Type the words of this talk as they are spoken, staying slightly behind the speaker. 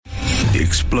The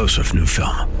explosive new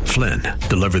film, Flynn,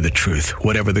 deliver the truth,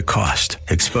 whatever the cost.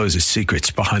 Exposes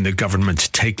secrets behind the government's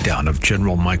takedown of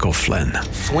General Michael Flynn.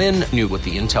 Flynn knew what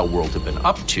the intel world had been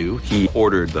up to. He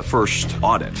ordered the first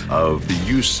audit of the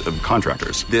use of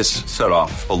contractors. This set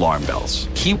off alarm bells.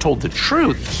 He told the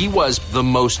truth. He was the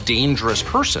most dangerous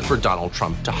person for Donald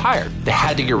Trump to hire. They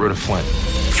had to get rid of Flynn.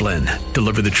 Flynn,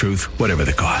 deliver the truth, whatever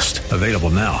the cost. Available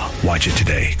now. Watch it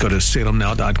today. Go to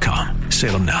salemnow.com.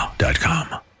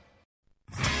 salemnow.com.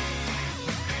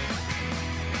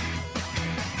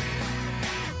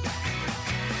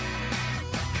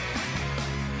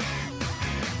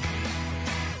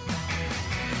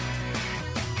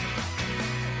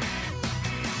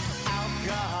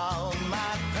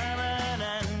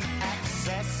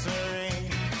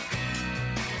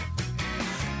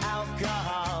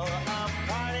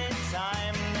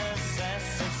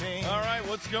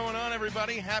 What's going on,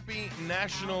 everybody? Happy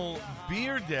National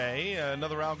Beer Day.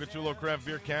 Another Al Gattullo Craft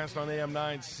Beer Cast on AM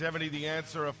 970. The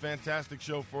Answer, a fantastic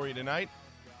show for you tonight.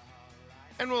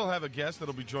 And we'll have a guest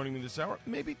that'll be joining me this hour.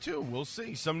 Maybe two. We'll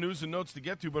see. Some news and notes to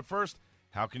get to. But first,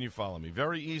 how can you follow me?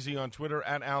 Very easy on Twitter,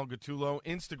 at Al Gattullo.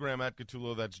 Instagram, at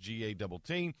Gattullo. That's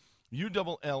G-A-T-T.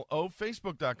 U-L-L-O.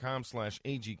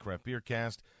 Facebook.com/AG Craft Beer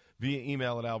Cast. Via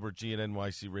email at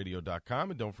albertg@nycradio.com.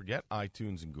 And don't forget,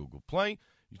 iTunes and Google Play.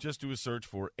 You just do a search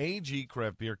for AG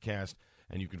Craft Beer Cast,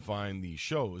 and you can find the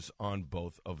shows on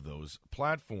both of those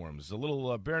platforms. A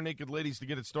little Bare Naked Ladies to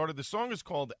get it started. The song is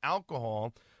called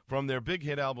Alcohol from their big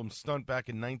hit album Stunt back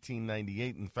in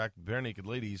 1998. In fact, Bare Naked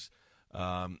Ladies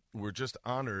were just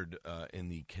honored in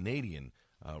the Canadian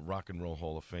Rock and Roll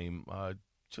Hall of Fame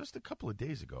just a couple of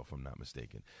days ago, if I'm not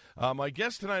mistaken. My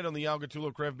guest tonight on the Al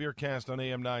Gattullo Craft Beer Cast on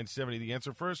AM 970. The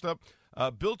Answer. First up,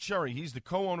 Bill Cherry. He's the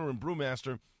co-owner and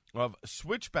brewmaster of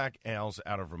Switchback Ales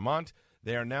out of Vermont.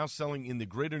 They are now selling in the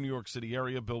greater New York City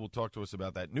area. Bill will talk to us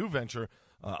about that new venture,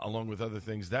 along with other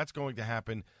things. That's going to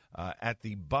happen at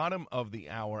the bottom of the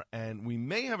hour, and we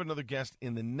may have another guest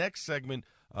in the next segment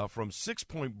from 6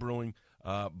 Point Brewing,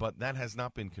 but that has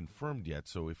not been confirmed yet,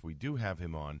 so if we do have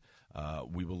him on,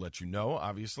 we will let you know,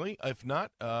 obviously. If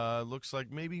not, looks like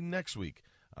maybe next week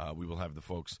we will have the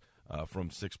folks from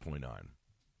 6 Point on.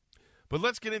 But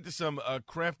let's get into some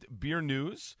craft beer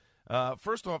news.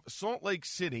 First off, Salt Lake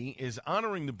City is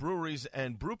honoring the breweries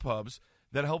and brew pubs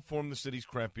that help form the city's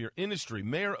craft beer industry.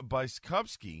 Mayor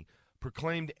Byskovsky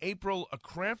proclaimed April a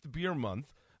craft beer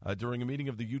month during a meeting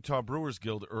of the Utah Brewers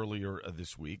Guild earlier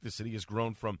this week. The city has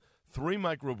grown from 3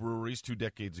 microbreweries 2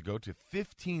 decades ago to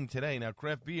 15 today. Now,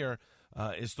 craft beer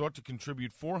is thought to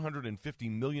contribute $450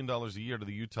 million a year to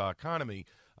the Utah economy.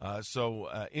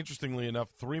 So, interestingly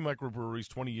enough, 3 microbreweries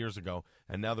 20 years ago,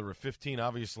 and now there are 15.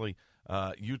 Obviously,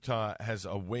 Utah has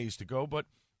a ways to go, but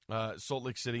Salt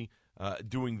Lake City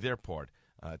doing their part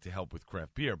to help with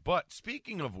craft beer. But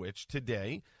speaking of which,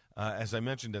 today, as I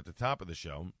mentioned at the top of the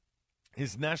show,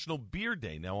 is National Beer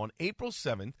Day. Now, on April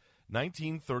 7th,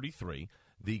 1933,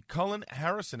 the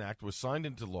Cullen-Harrison Act was signed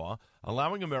into law,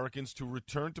 allowing Americans to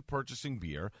return to purchasing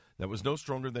beer that was no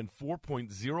stronger than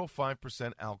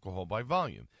 4.05% alcohol by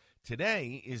volume.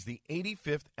 Today is the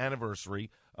 85th anniversary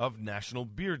of National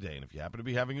Beer Day. And if you happen to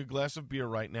be having a glass of beer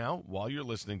right now while you're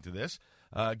listening to this,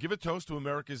 give a toast to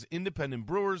America's independent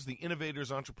brewers, the innovators,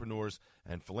 entrepreneurs,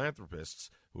 and philanthropists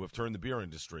who have turned the beer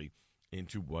industry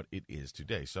into what it is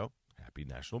today. So, happy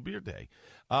National Beer Day.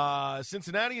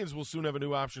 Cincinnatians will soon have a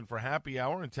new option for happy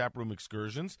hour and taproom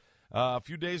excursions. A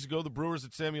few days ago, the Brewers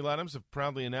at Samuel Adams have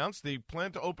proudly announced they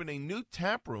plan to open a new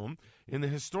taproom in the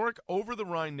historic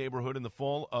Over-the-Rhine neighborhood in the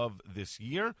fall of this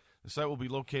year. The site will be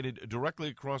located directly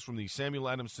across from the Samuel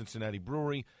Adams Cincinnati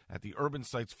Brewery at the Urban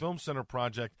Sites Film Center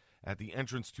project at the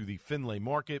entrance to the Finlay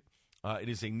Market. It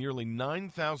is a nearly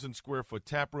 9,000 square foot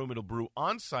taproom. It'll brew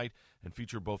on site and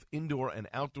feature both indoor and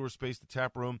outdoor space. The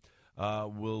taproom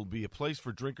will be a place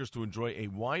for drinkers to enjoy a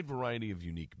wide variety of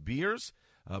unique beers,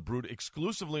 brewed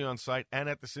exclusively on site and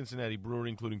at the Cincinnati Brewery,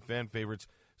 including fan favorites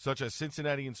such as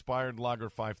Cincinnati-inspired Lager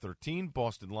 513,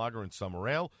 Boston Lager, and Summer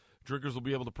Ale. Drinkers will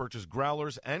be able to purchase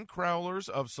growlers and crowlers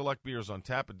of select beers on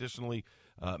tap. Additionally,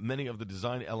 many of the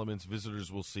design elements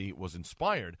visitors will see was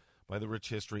inspired by the rich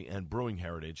history and brewing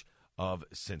heritage of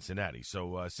Cincinnati.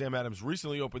 So Sam Adams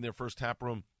recently opened their first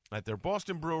taproom at their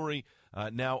Boston brewery,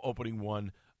 now opening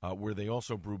one where they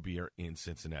also brew beer in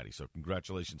Cincinnati. So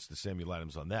congratulations to Samuel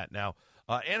Adams on that. Now,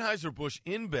 Anheuser-Busch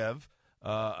InBev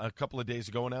a couple of days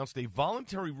ago announced a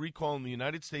voluntary recall in the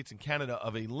United States and Canada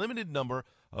of a limited number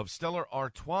of Stella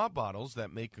Artois bottles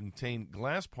that may contain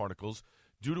glass particles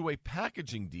due to a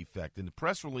packaging defect. In the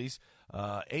press release,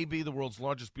 AB, the world's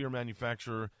largest beer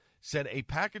manufacturer, said a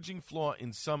packaging flaw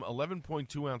in some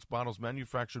 11.2-ounce bottles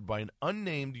manufactured by an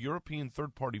unnamed European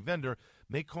third-party vendor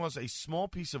may cause a small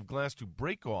piece of glass to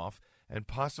break off and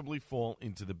possibly fall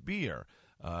into the beer.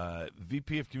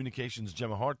 VP of Communications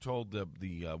Gemma Hart told the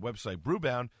website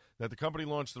Brewbound that the company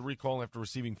launched the recall after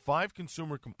receiving 5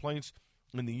 consumer complaints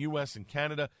in the U.S. and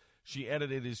Canada. She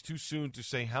added it is too soon to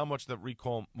say how much that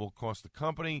recall will cost the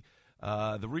company.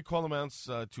 The recall amounts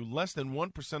to less than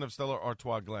 1% of Stella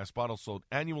Artois glass bottles sold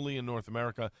annually in North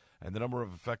America, and the number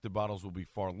of affected bottles will be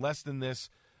far less than this.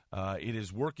 It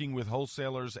is working with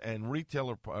wholesalers and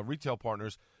retail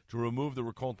partners to remove the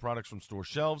recalled products from store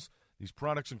shelves. These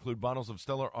products include bottles of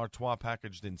Stella Artois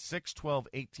packaged in 6, 12,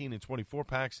 18, and 24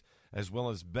 packs, as well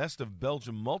as Best of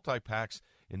Belgium multi-packs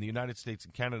in the United States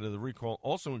and Canada. The recall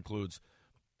also includes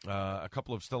a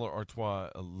couple of Stella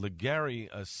Artois Ligari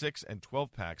 6 and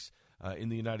 12 packs in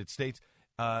the United States.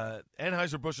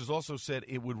 Anheuser-Busch has also said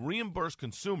it would reimburse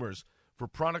consumers for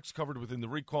products covered within the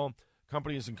recall.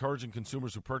 Company is encouraging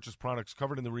consumers who purchase products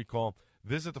covered in the recall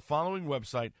visit the following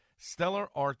website,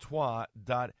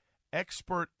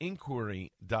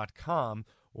 stellaartois.expertinquiry.com,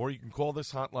 or you can call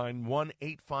this hotline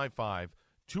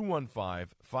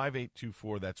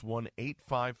 1-855-215-5824. That's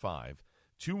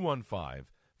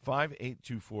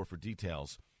 1-855-215-5824 for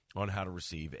details on how to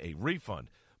receive a refund.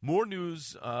 More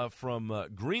news from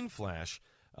Green Flash.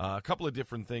 A couple of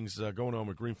different things going on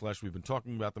with Green Flash. We've been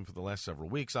talking about them for the last several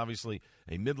weeks. Obviously,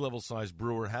 a mid-level size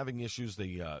brewer having issues.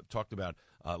 They talked about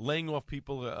laying off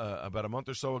people about a month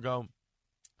or so ago.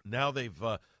 Now they've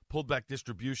pulled back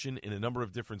distribution in a number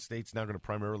of different states, now going to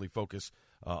primarily focus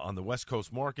on the West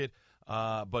Coast market.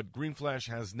 But Green Flash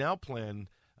has now planned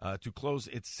to close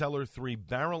its Cellar 3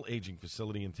 barrel aging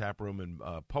facility and taproom in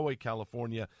Poway,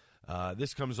 California.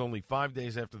 This comes only 5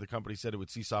 days after the company said it would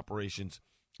cease operations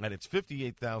at its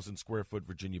 58,000 square foot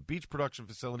Virginia Beach production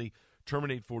facility,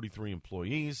 terminate 43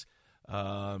 employees.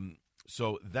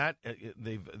 So that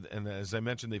and as I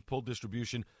mentioned, they've pulled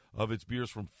distribution of its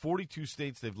beers from 42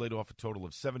 states. They've laid off a total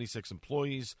of 76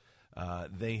 employees.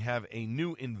 They have a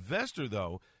new investor,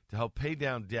 though, to help pay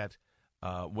down debt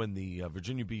when the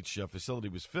Virginia Beach facility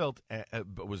was built. And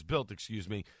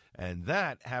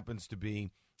that happens to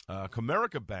be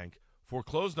Comerica Bank.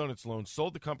 Foreclosed on its loan,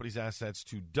 sold the company's assets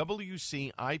to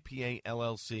WC IPA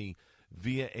LLC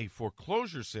via a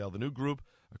foreclosure sale. The new group,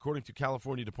 according to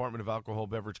California Department of Alcohol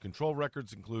Beverage Control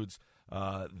records, includes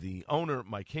the owner,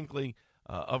 Mike Hinckley,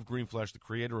 of Green Flash, the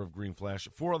creator of Green Flash,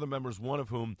 4 other members, one of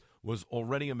whom was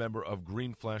already a member of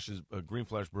Green Flash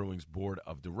Brewing's board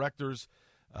of directors.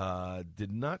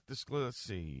 Did not disclose. Let's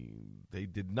see, they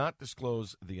did not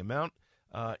disclose the amount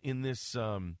in this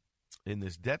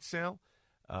debt sale.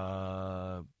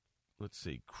 Let's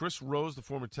see. Chris Rose, the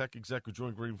former tech exec who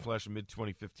joined Green Flash in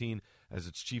mid-2015 as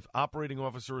its chief operating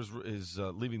officer, is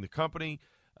leaving the company.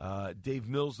 Dave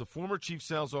Mills, the former chief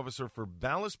sales officer for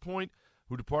Ballast Point,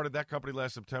 who departed that company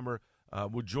last September,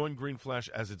 would join Green Flash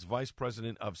as its vice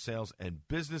president of sales and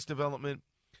business development.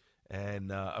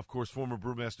 And, of course, former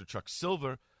brewmaster Chuck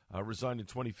Silver resigned in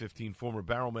 2015. Former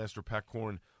barrel master Pat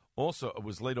Korn also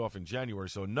was laid off in January.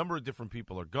 So a number of different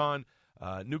people are gone.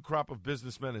 New crop of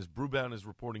businessmen, as Brewbound is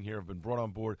reporting here, have been brought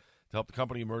on board to help the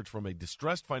company emerge from a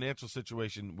distressed financial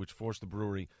situation which forced the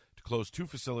brewery to close 2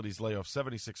 facilities, lay off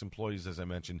 76 employees, as I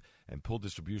mentioned, and pull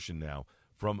distribution now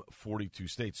from 42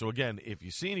 states. So, again, if you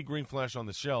see any Green Flash on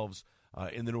the shelves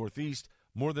in the Northeast,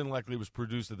 more than likely it was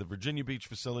produced at the Virginia Beach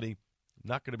facility.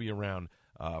 Not going to be around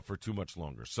for too much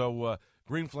longer. So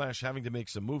Green Flash having to make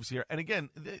some moves here. And,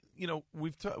 again,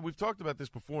 we've talked about this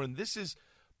before, and this is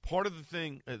part of the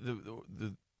thing,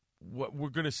 what we're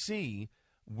going to see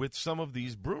with some of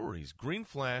these breweries. Green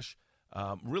Flash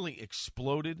really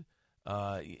exploded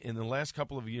in the last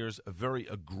couple of years, a very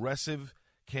aggressive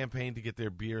campaign to get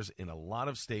their beers in a lot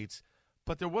of states,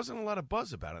 but there wasn't a lot of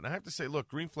buzz about it. And I have to say, look,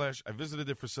 Green Flash, I visited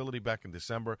their facility back in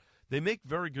December. They make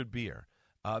very good beer.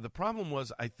 The problem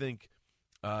was, I think,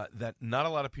 that not a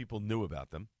lot of people knew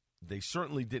about them. They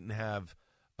certainly didn't have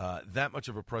that much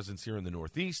of a presence here in the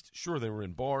Northeast. Sure, they were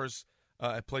in bars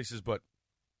at places, but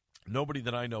nobody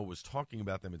that I know was talking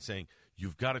about them and saying,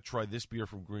 you've got to try this beer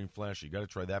from Green Flash, you've got to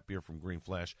try that beer from Green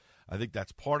Flash. I think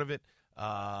that's part of it.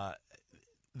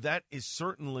 That is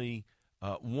certainly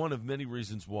one of many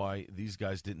reasons why these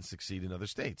guys didn't succeed in other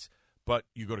states. But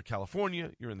you go to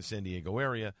California, you're in the San Diego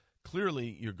area,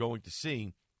 clearly you're going to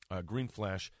see Green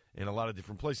Flash in a lot of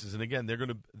different places. And again,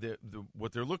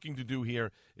 what they're looking to do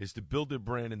here is to build their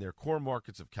brand in their core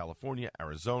markets of California,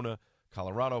 Arizona,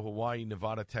 Colorado, Hawaii,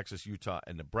 Nevada, Texas, Utah,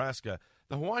 and Nebraska.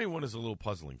 The Hawaii one is a little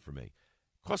puzzling for me.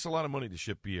 It costs a lot of money to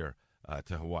ship beer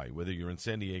to Hawaii, whether you're in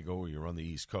San Diego or you're on the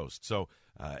East Coast. So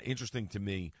interesting to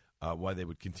me why they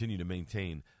would continue to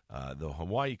maintain the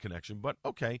Hawaii connection. But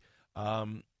okay,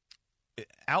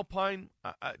 Alpine,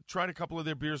 I tried a couple of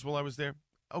their beers while I was there.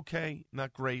 Okay,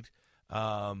 not great.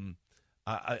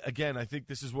 Again, I think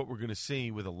this is what we're going to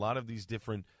see with a lot of these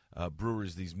different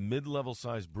breweries, these mid-level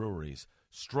sized breweries,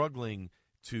 struggling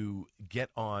to get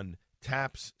on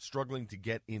taps, struggling to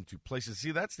get into places.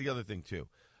 See, that's the other thing, too.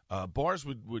 Bars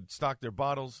would stock their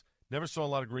bottles. Never saw a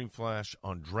lot of Green Flash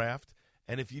on draft.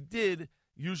 And if you did,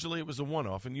 usually it was a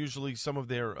one-off, and usually some of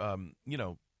their,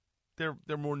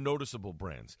 they're more noticeable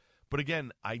brands. But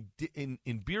again,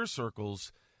 in beer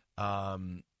circles,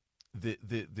 to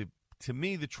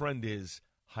me the trend is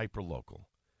hyper-local.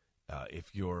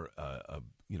 If you're a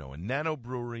nano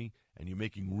brewery and you're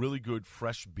making really good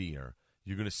fresh beer,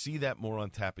 you're going to see that more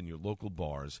on tap in your local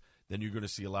bars than you're going to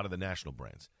see a lot of the national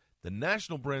brands. The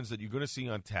national brands that you're going to see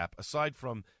on tap, aside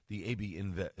from the AB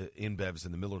InBevs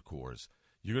and the Miller Coors,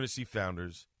 you're going to see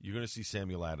Founders, you're going to see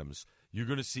Samuel Adams, you're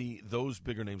going to see those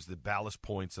bigger names, the Ballast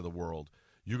Points of the world.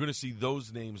 You're going to see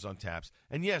those names on taps.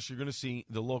 And yes, you're going to see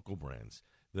the local brands.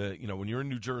 When you're in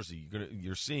New Jersey,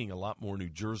 you're seeing a lot more New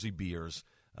Jersey beers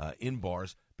in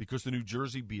bars because the New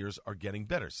Jersey beers are getting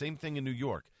better. Same thing in New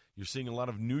York. You're seeing a lot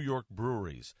of New York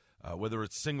breweries, whether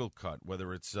it's Single Cut,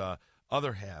 whether it's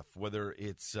Other Half, whether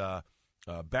it's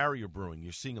Barrier Brewing.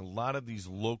 You're seeing a lot of these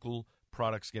local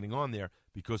products getting on there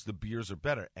because the beers are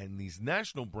better. And these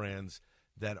national brands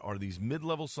that are these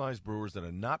mid-level size brewers that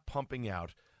are not pumping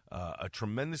out a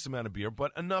tremendous amount of beer,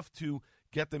 but enough to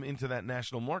get them into that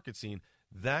national market scene,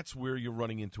 that's where you're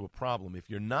running into a problem. If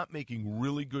you're not making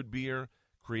really good beer,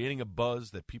 creating a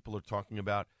buzz that people are talking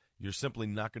about, you're simply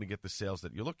not going to get the sales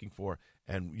that you're looking for,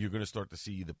 and you're going to start to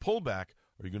see the pullback,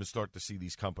 or you're going to start to see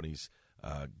these companies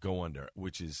go under,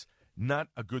 which is not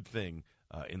a good thing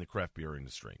in the craft beer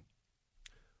industry.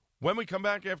 When we come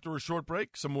back after a short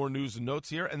break, some more news and notes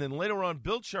here. And then later on,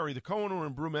 Bill Cherry, the co-owner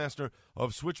and brewmaster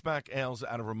of Switchback Ales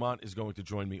out of Vermont, is going to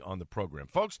join me on the program.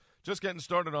 Folks, just getting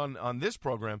started on this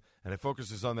program, and it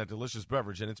focuses on that delicious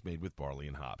beverage, and it's made with barley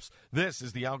and hops. This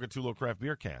is the Al Gattullo Craft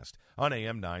Beer Cast on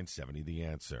AM 970 The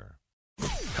Answer.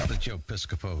 How did Joe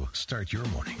Piscopo start your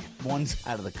morning? One's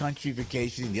out of the country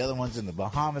vacationing, the other one's in the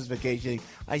Bahamas vacationing.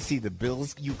 I see the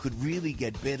bills. You could really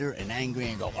get bitter and angry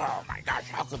and go, oh my gosh,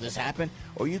 how could this happen?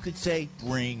 Or you could say,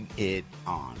 bring it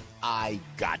on. I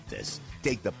got this.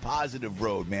 Take the positive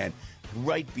road, man.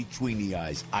 Right between the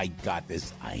eyes. I got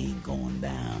this. I ain't going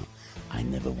down. I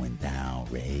never went down,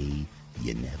 Ray.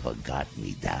 You never got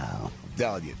me down. I'm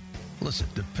telling you. Listen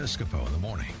to Piscopo in the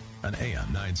morning on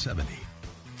AM 970.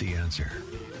 The Answer.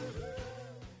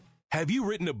 Have you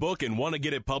written a book and want to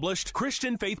get it published?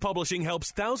 Christian Faith Publishing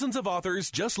helps thousands of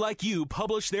authors just like you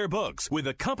publish their books with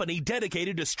a company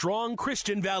dedicated to strong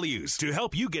Christian values. To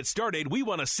help you get started, we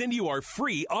want to send you our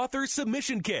free author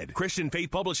submission kit. Christian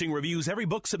Faith Publishing reviews every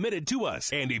book submitted to us,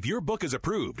 and if your book is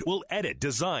approved, we'll edit,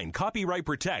 design, copyright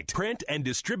protect, print, and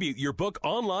distribute your book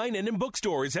online and in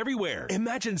bookstores everywhere.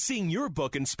 Imagine seeing your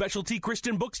book in specialty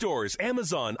Christian bookstores,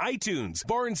 Amazon, iTunes,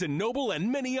 Barnes & Noble, and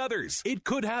many others. It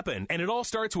could happen, and it all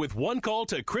starts with one call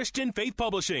to Christian Faith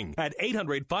Publishing at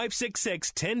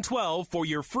 800-566-1012 for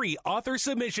your free author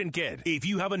submission kit. If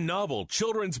you have a novel,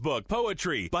 children's book,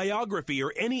 poetry, biography,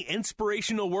 or any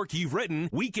inspirational work you've written,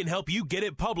 we can help you get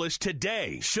it published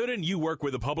today. Shouldn't you work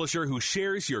with a publisher who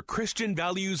shares your Christian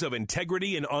values of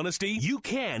integrity and honesty? You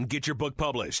can get your book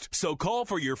published. So call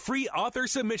for your free author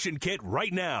submission kit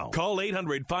right now. Call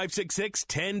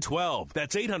 800-566-1012.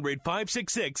 That's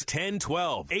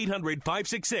 800-566-1012.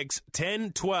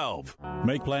 800-566-1012.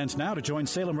 Make plans now to join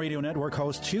Salem Radio Network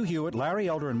hosts Hugh Hewitt, Larry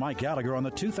Elder, and Mike Gallagher on the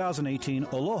 2018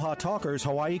 Aloha Talkers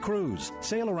Hawaii Cruise.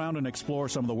 Sail around and explore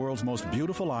some of the world's most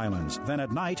beautiful islands. Then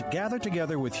at night, gather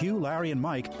together with Hugh, Larry, and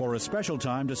Mike for a special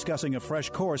time discussing a fresh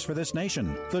course for this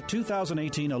nation. The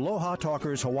 2018 Aloha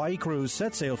Talkers Hawaii Cruise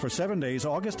set sail for 7 days,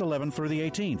 August 11th through the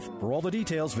 18th. For all the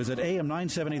details, visit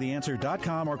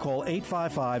am970theanswer.com or call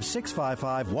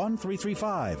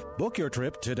 855-655-1335. Book your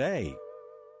trip today.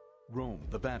 Rome,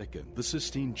 the Vatican, the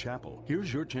Sistine Chapel.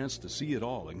 Here's your chance to see it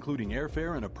all, including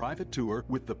airfare and a private tour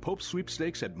with the Pope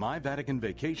Sweepstakes at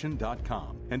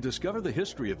myvaticanvacation.com. And discover the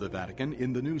history of the Vatican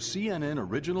in the new CNN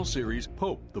original series,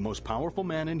 Pope, the Most Powerful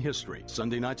Man in History.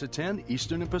 Sunday nights at 10,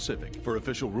 Eastern and Pacific. For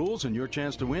official rules and your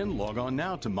chance to win, log on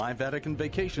now to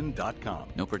myvaticanvacation.com.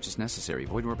 No purchase necessary.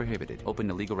 Void where prohibited. Open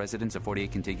to legal residents of 48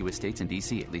 contiguous states and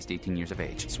D.C. at least 18 years of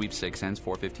age. Sweepstakes ends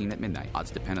 4/15 at midnight.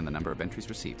 Odds depend on the number of entries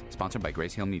received. Sponsored by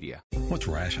Grace Hill Media. What's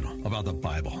rational about the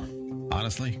Bible?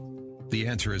 Honestly, the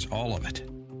answer is all of it.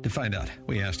 To find out,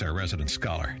 we asked our resident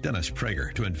scholar, Dennis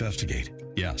Prager, to investigate.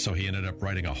 Yeah, so he ended up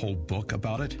writing a whole book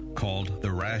about it called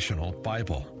The Rational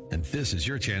Bible. And this is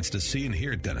your chance to see and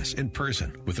hear Dennis in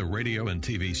person with a radio and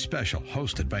TV special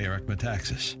hosted by Eric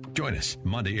Metaxas. Join us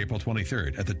Monday, April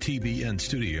 23rd at the TBN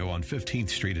studio on 15th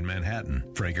Street in Manhattan.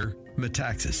 Prager,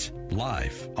 Metaxas,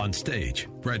 live on stage.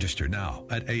 Register now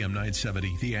at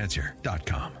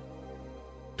am970theanswer.com.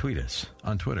 Tweet us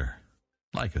on Twitter.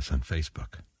 Like us on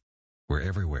Facebook. We're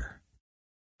everywhere.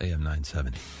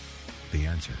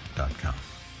 am970theanswer.com.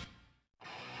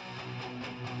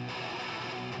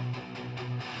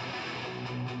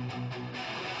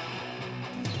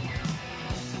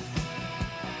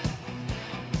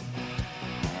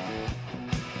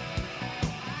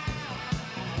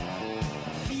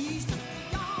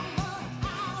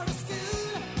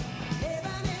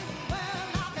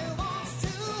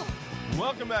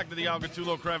 Welcome back to the Al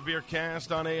Gattullo Craft Beer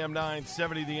Cast on AM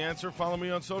 970 The Answer. Follow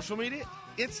me on social media.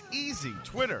 It's easy.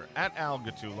 Twitter at Al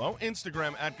Gattullo.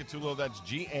 Instagram at Gattullo. That's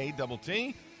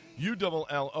GATTULLO.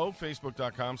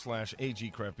 Facebook.com/AG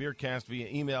Craft Beer Cast. Via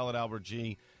email at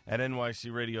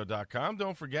albertg@nycradio.com.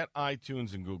 Don't forget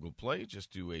iTunes and Google Play.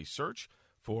 Just do a search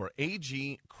for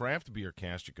AG Craft Beer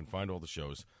Cast. You can find all the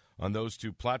shows on those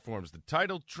two platforms. The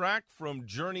title track from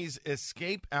Journey's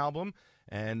Escape album.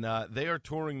 And they are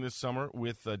touring this summer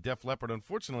with Def Leppard.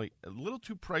 Unfortunately, a little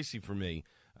too pricey for me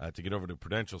to get over to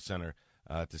Prudential Center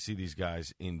to see these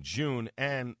guys in June.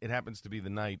 And it happens to be the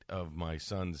night of my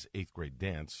son's 8th grade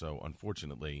dance. So,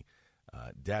 unfortunately,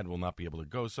 Dad will not be able to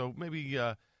go. So maybe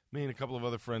me and a couple of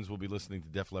other friends will be listening to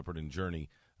Def Leppard and Journey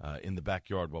in the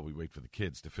backyard while we wait for the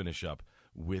kids to finish up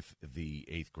with the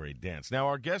 8th grade dance. Now,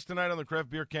 our guest tonight on the Craft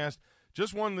Beer Cast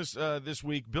just won this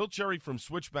week. Bill Cherry from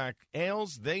Switchback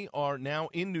Ales. They are now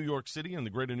in New York City, in the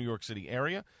greater New York City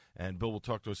area, and Bill will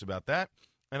talk to us about that.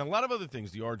 And a lot of other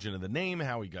things, the origin of the name,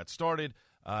 how he got started,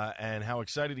 and how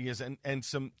excited he is, and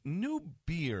some new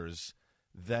beers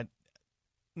that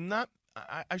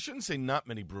I shouldn't say not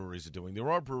many breweries are doing.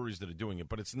 There are breweries that are doing it,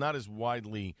 but it's not as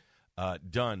widely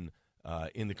done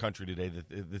in the country today.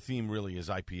 The theme really is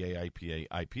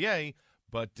IPA,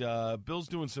 but Bill's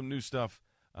doing some new stuff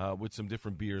with some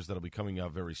different beers that'll be coming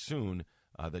out very soon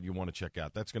that you want to check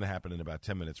out. That's going to happen in about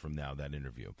 10 minutes from now, that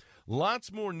interview.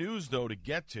 Lots more news, though, to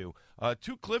get to.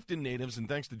 Two Clifton natives, and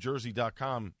thanks to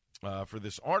Jersey.com for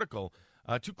this article,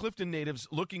 two Clifton natives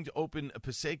looking to open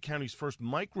Passaic County's first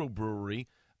microbrewery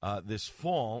this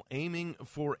fall, aiming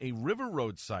for a River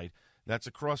Road site that's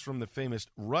across from the famous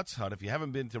Ruts Hut. If you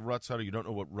haven't been to Ruts Hut or you don't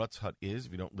know what Ruts Hut is,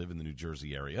 if you don't live in the New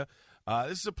Jersey area,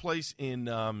 this is a place in...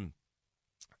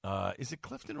 is it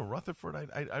Clifton or Rutherford?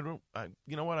 I don't.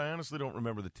 You know what? I honestly don't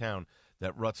remember the town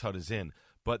that Ruts Hut is in.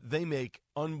 But they make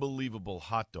unbelievable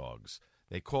hot dogs.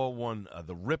 They call one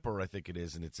the Ripper, I think it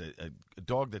is, and it's a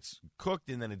dog that's cooked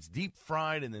and then it's deep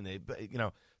fried, and then they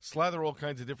slather all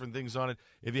kinds of different things on it.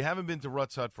 If you haven't been to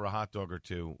Ruts Hut for a hot dog or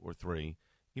two or three,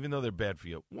 even though they're bad for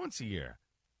you, once a year,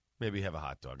 maybe have a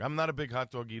hot dog. I'm not a big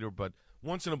hot dog eater, but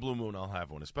once in a blue moon I'll have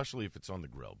one, especially if it's on the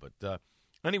grill. But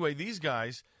anyway, these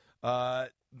guys.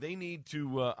 They need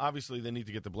to, obviously, they need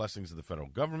to get the blessings of the federal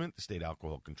government, the State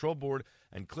Alcohol Control Board,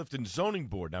 and Clifton Zoning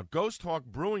Board. Now, Ghost Hawk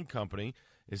Brewing Company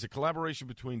is a collaboration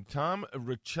between Tom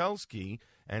Richelski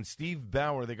and Steve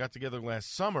Bauer. They got together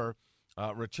last summer.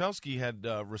 Richelski had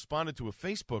responded to a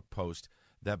Facebook post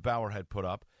that Bauer had put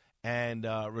up, and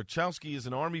Richelski is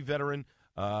an Army veteran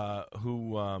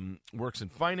who works in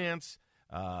finance.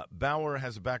 Bauer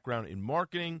has a background in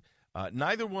marketing.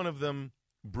 Neither one of them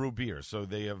brew beer, so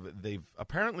they've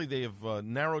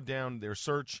narrowed down their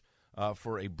search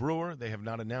for a brewer. They have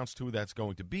not announced who that's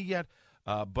going to be yet,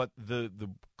 but the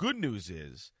good news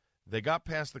is they got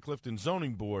past the Clifton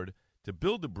Zoning Board to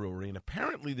build the brewery, and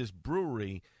apparently this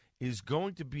brewery is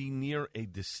going to be near a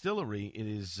distillery. It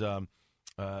is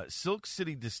Silk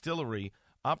City Distillery,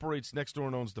 operates next door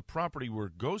and owns the property where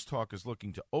Ghost Hawk is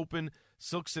looking to open.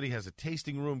 Silk City has a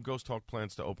tasting room. Ghost Hawk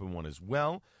plans to open one as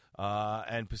well.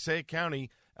 And Passaic County,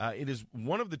 it is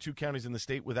one of the two counties in the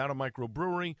state without a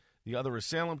microbrewery. The other is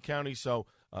Salem County. So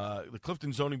the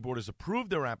Clifton Zoning Board has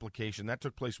approved their application. That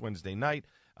took place Wednesday night.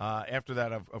 After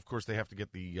that, of course, they have to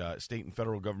get the state and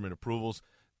federal government approvals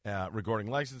regarding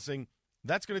licensing.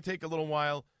 That's going to take a little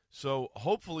while. So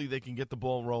hopefully they can get the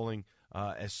ball rolling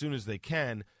as soon as they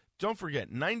can. Don't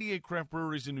forget, 98 craft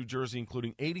breweries in New Jersey,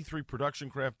 including 83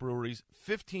 production craft breweries,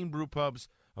 15 brew pubs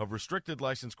of restricted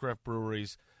license craft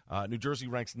breweries. New Jersey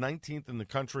ranks 19th in the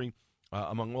country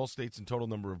among all states in total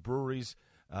number of breweries.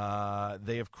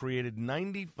 They have created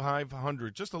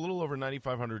 9,500, just a little over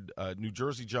 9,500 New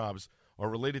Jersey jobs are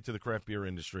related to the craft beer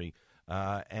industry.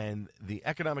 And the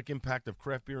economic impact of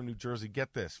craft beer in New Jersey,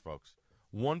 get this, folks,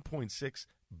 $1.6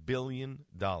 billion.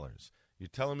 You're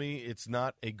telling me it's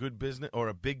not a good business or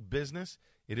a big business?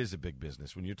 it is a big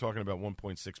business. When you're talking about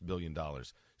 $1.6 billion,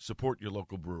 support your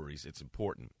local breweries. It's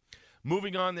important.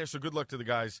 Moving on there, so good luck to the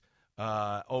guys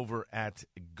over at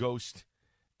Ghost.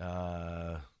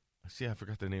 I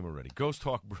forgot their name already. Ghost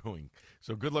Hawk Brewing.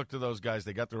 So good luck to those guys.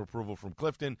 They got their approval from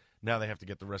Clifton. Now they have to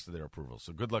get the rest of their approval.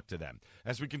 So good luck to them.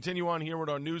 As we continue on here with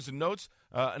our news and notes,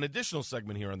 an additional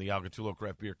segment here on the Al Gattullo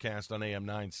Craft Beer Cast on AM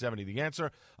 970. The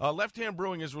Answer. Left Hand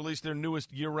Brewing has released their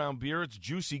newest year-round beer. It's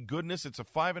Juicy Goodness. It's a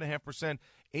 5.5%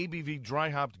 ABV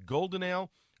dry-hopped golden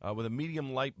ale with a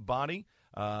medium-light body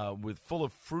with full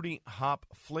of fruity hop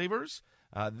flavors.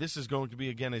 This is going to be,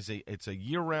 again, it's a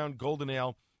year-round golden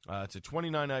ale. It's a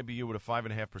 29 IBU with a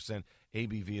 5.5%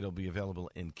 ABV. It'll be available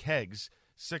in kegs,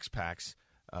 6-packs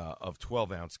of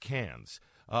 12-ounce cans.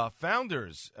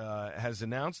 Founders has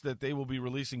announced that they will be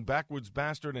releasing Backwoods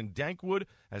Bastard and Dankwood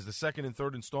as the second and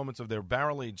third installments of their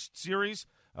barrel-aged series.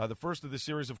 The first of the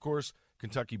series, of course,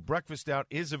 Kentucky Breakfast Stout,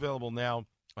 is available now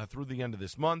through the end of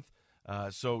this month.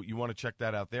 So you want to check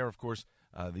that out there. Of course,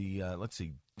 let's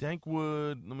see,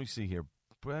 Dankwood, let me see here.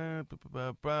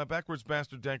 Backwoods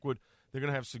Bastard Dankwood, they're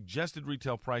going to have suggested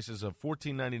retail prices of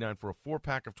 $14.99 for a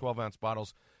 4-pack of 12-ounce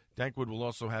bottles. Dankwood will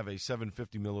also have a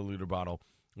 750-milliliter bottle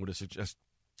with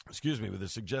a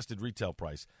suggested retail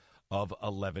price of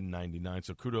 $11.99.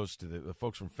 So kudos to the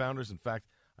folks from Founders. In fact,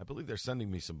 I believe they're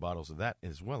sending me some bottles of that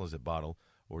as well as a bottle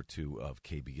or two of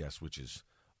KBS, which is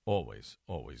always,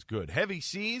 always good. Heavy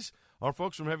Seas, our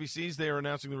folks from Heavy Seas, they are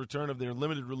announcing the return of their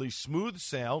limited release Smooth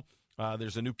Sail.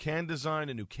 There's a new can design,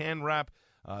 a new can wrap.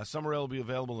 Summer Ale will be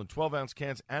available in 12-ounce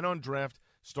cans and on draft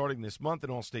starting this month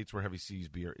in all states where Heavy Seas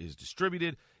beer is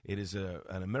distributed. It is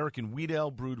an American wheat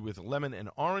ale brewed with lemon and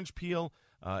orange peel.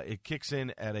 It kicks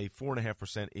in at a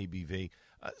 4.5% ABV,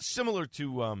 similar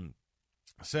to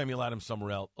Samuel Adams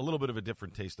Summer Ale. A little bit of a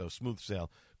different taste, though. Smooth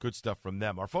Sail, good stuff from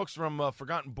them. Our folks from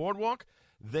Forgotten Boardwalk,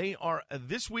 they are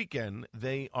this weekend.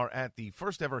 They are at the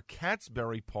first ever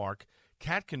Catsbury Park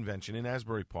Cat Convention in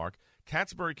Asbury Park.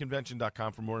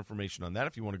 CatsburyConvention.com for more information on that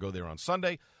if you want to go there on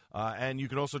Sunday. And you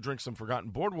can also drink some Forgotten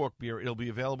Boardwalk beer. It'll be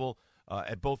available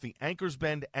at both the Anchor's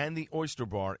Bend and the Oyster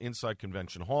Bar inside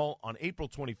Convention Hall. On April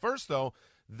 21st, though,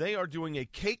 they are doing a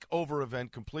cake over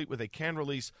event complete with a can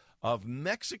release of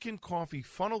Mexican coffee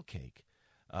funnel cake.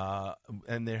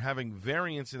 And they're having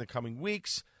variants in the coming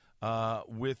weeks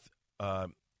with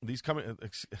these coming. Let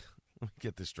me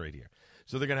get this straight here.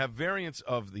 So they're going to have variants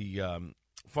of the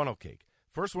funnel cake.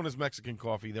 First one is Mexican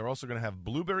coffee. They're also going to have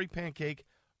blueberry pancake,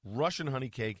 Russian honey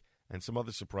cake, and some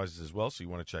other surprises as well, so you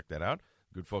want to check that out.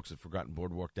 Good folks at Forgotten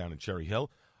Boardwalk down in Cherry Hill.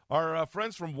 Our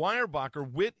friends from Weyerbacher,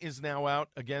 Wit is now out.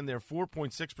 Again, they're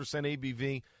 4.6%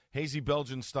 ABV, hazy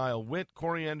Belgian-style wit,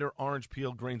 coriander, orange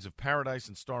peel, grains of paradise,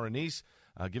 and star anise,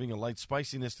 giving a light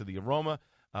spiciness to the aroma.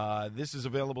 This is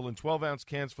available in 12-ounce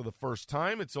cans for the first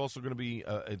time. It's also going to be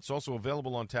it's also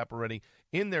available on tap already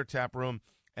in their tap room,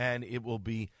 and it will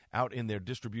be out in their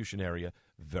distribution area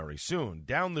very soon.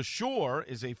 Down the Shore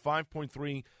is a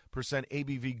 5.3%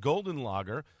 ABV golden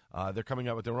lager. They're coming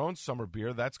out with their own summer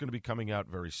beer. That's going to be coming out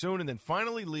very soon. And then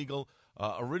Finally Legal,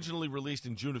 originally released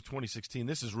in June of 2016.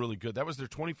 This is really good. That was their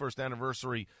 21st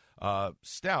anniversary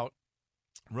stout.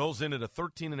 Rolls in at a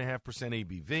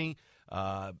 13.5%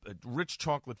 ABV. Rich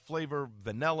chocolate flavor,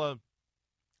 vanilla,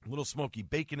 a little smoky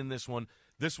bacon in this one.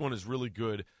 This one is really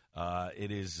good.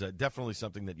 It is definitely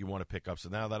something that you want to pick up. So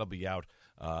now that'll be out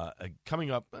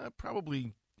coming up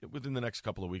probably within the next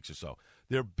couple of weeks or so.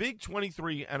 Their big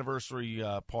 23 anniversary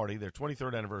party, their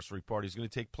 23rd anniversary party, is going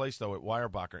to take place, though, at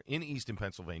Weyerbacher in Easton,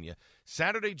 Pennsylvania,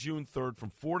 Saturday, June 3rd from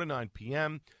 4 to 9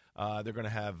 p.m. They're going to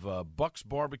have Buck's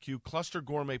Barbecue, Cluster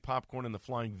Gourmet Popcorn, and the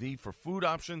Flying V for food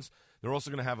options. They're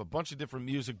also going to have a bunch of different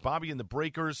music. Bobby and the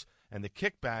Breakers and the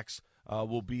Kickbacks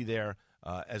will be there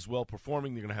as well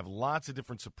performing. They're going to have lots of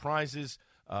different surprises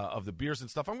of the beers and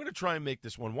stuff. I'm going to try and make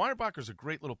this one. Weyerbacher's a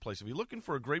great little place. If you're looking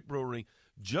for a great brewery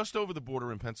just over the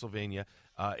border in Pennsylvania,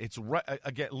 it's right,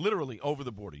 again, literally over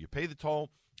the border. You pay the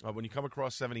toll when you come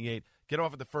across 78, get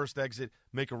off at the first exit,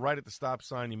 make a right at the stop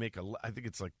sign. You make I think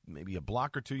it's like maybe a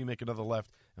block or two. You make another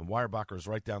left, and Weyerbacher is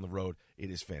right down the road.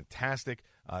 It is fantastic.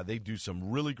 They do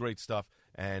some really great stuff,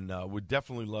 and would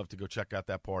definitely love to go check out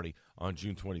that party on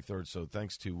June 23rd. So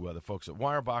thanks to the folks at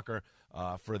Weyerbacher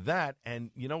for that.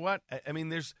 And you know what? I mean,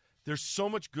 there's so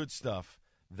much good stuff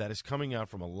that is coming out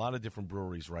from a lot of different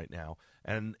breweries right now.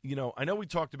 And, you know, I know we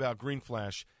talked about Green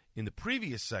Flash in the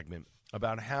previous segment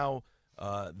about how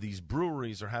these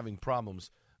breweries are having problems.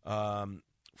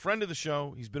 Friend of the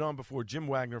show, he's been on before, Jim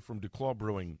Wagner from Duclaw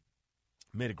Brewing,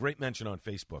 made a great mention on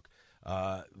Facebook.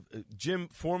 Jim,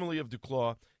 formerly of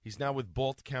Duclaw, he's now with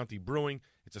Balt County Brewing.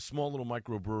 It's a small little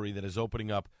microbrewery that is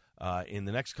opening up in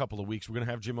the next couple of weeks. We're going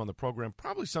to have Jim on the program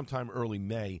probably sometime early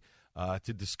May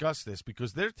to discuss this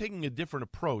because they're taking a different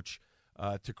approach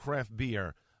to craft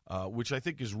beer, which I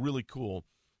think is really cool.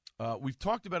 We've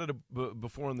talked about it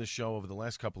before on this show over the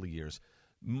last couple of years.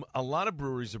 A lot of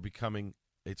breweries are becoming,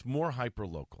 it's more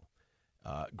hyper-local.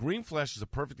 Green Flash is a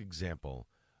perfect example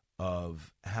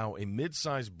of how a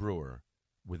mid-sized brewer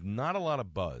with not a lot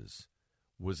of buzz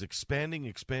was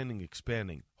expanding,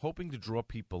 hoping to draw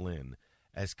people in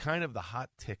as kind of the hot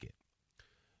ticket.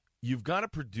 You've got to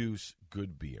produce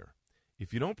good beer.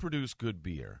 If you don't produce good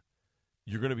beer,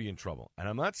 you're going to be in trouble. And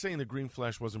I'm not saying that Green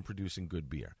Flash wasn't producing good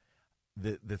beer.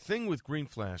 The thing with Green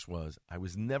Flash was I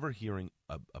was never hearing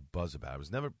a buzz about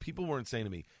it. People weren't saying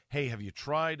to me, hey, have you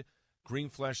tried Green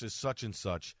Flash's such and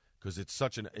such because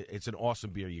it's an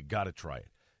awesome beer. You got to try it.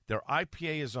 Their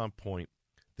IPA is on point.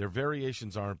 Their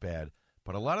variations aren't bad.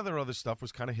 But a lot of their other stuff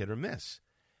was kind of hit or miss.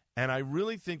 And I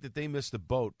really think that they missed the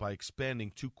boat by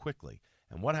expanding too quickly.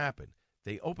 And what happened?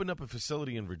 They opened up a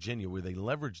facility in Virginia where they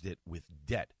leveraged it with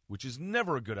debt, which is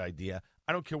never a good idea.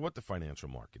 I don't care what the financial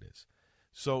market is.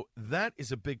 So that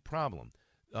is a big problem.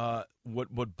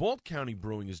 What Balt County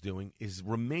Brewing is doing is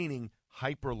remaining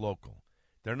hyper-local.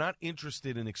 They're not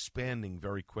interested in expanding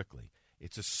very quickly.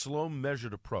 It's a slow,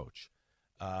 measured approach.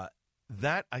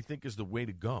 That, I think, is the way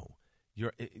to go.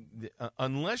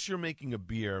 Unless you're making a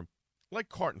beer like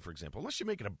Carton, for example, unless you're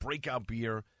making a breakout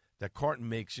beer that Carton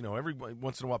makes, every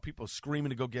once in a while people are screaming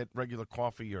to go get regular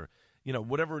coffee or,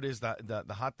 whatever it is, the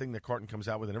hot thing that Carton comes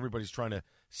out with and everybody's trying to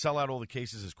sell out all the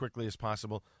cases as quickly as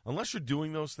possible. Unless you're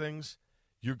doing those things,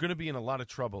 you're going to be in a lot of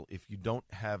trouble if you don't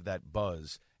have that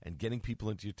buzz and getting people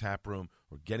into your tap room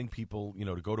or getting people,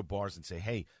 to go to bars and say,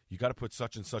 hey, you got to put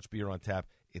such and such beer on tap.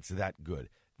 It's that good.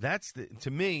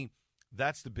 To me,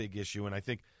 that's the big issue, and I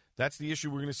think that's the issue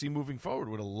we're going to see moving forward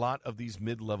with a lot of these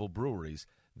mid-level breweries.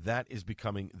 That is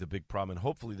becoming the big problem, and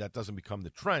hopefully that doesn't become the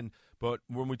trend. But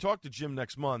when we talk to Jim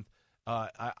next month,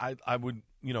 I would,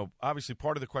 obviously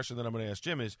part of the question that I'm going to ask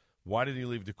Jim is, why did he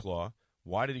leave DeClaw?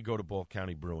 Why did he go to Balt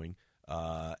County Brewing?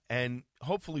 And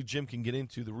hopefully Jim can get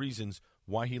into the reasons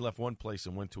why he left one place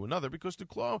and went to another, because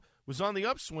DeClaw was on the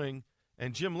upswing,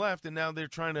 and Jim left, and now they're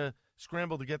trying to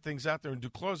scramble to get things out there. And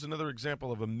DeClaw is another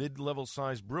example of a mid-level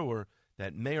size brewer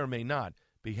that may or may not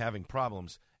be having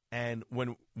problems. And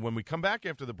when we come back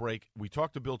after the break, we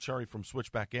talk to Bill Cherry from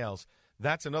Switchback Ales.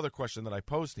 That's another question that I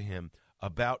posed to him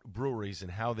about breweries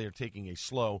and how they're taking a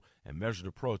slow and measured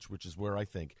approach, which is where I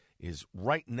think is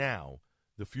right now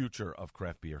the future of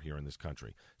craft beer here in this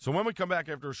country. So when we come back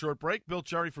after a short break, Bill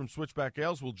Cherry from Switchback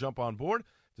Ales will jump on board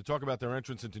to talk about their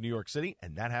entrance into New York City,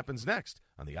 and that happens next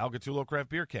on the Al Gattullo Craft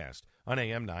Beer Cast on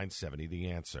AM 970 The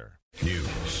Answer.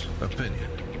 News, opinion,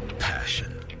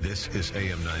 passion. This is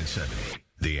AM 970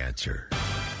 The Answer.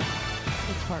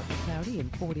 It's partly cloudy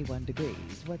and 41 degrees.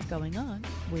 What's going on?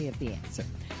 We have the answer.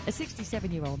 A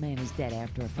 67-year-old man is dead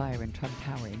after a fire in Trump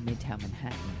Tower in Midtown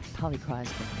Manhattan. Polly Kreisman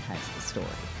has the story.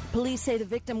 Police say the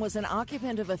victim was an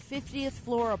occupant of a 50th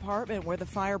floor apartment where the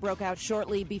fire broke out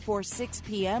shortly before 6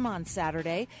 p.m. on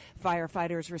Saturday.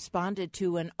 Firefighters responded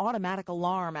to an automatic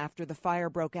alarm after the fire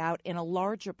broke out in a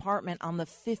large apartment on the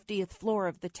 50th floor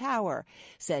of the tower,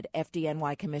 said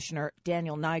FDNY Commissioner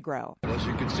Daniel Nigro. As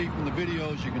you can see from the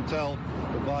videos, you can tell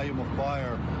the volume of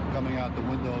fire coming out the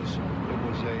windows. It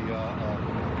was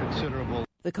a considerable.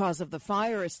 The cause of the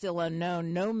fire is still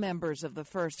unknown. No members of the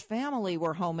first family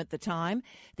were home at the time.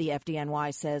 The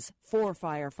FDNY says 4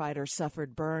 firefighters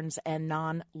suffered burns and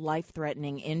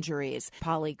non-life-threatening injuries.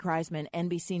 Polly Kreisman,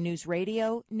 NBC News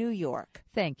Radio, New York.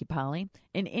 Thank you, Polly.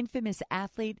 An infamous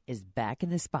athlete is back in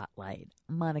the spotlight.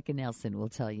 Monica Nelson will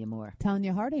tell you more.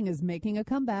 Tonya Harding is making a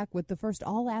comeback with the first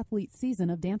all-athlete season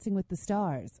of Dancing with the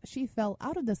Stars. She fell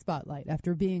out of the spotlight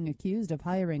after being accused of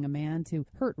hiring a man to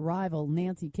hurt rival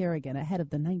Nancy Kerrigan ahead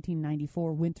of the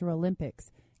 1994 Winter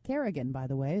Olympics. Kerrigan, by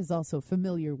the way, is also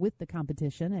familiar with the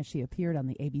competition as she appeared on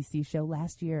the ABC show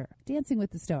last year. Dancing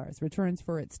with the Stars returns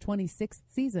for its 26th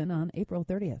season on April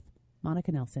 30th.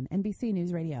 Monica Nelson, NBC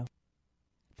News Radio.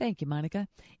 Thank you, Monica.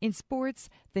 In sports,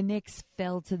 the Knicks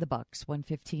fell to the Bucks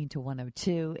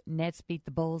 115-102. Nets beat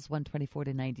the Bulls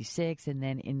 124-96. And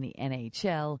then in the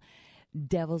NHL,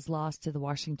 Devils lost to the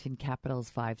Washington Capitals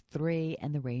 5-3,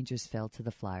 and the Rangers fell to the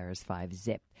Flyers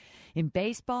 5-0. In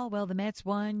baseball, well, the Mets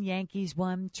won, Yankees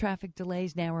won. Traffic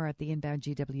delays now are at the inbound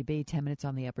GWB. 10 minutes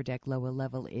on the upper deck. Lower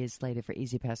level is slated for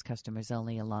Easy Pass customers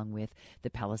only, along with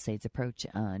the Palisades approach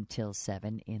until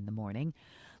 7 in the morning.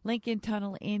 Lincoln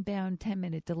Tunnel inbound,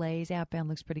 10-minute delays. Outbound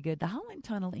looks pretty good. The Holland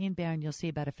Tunnel inbound, you'll see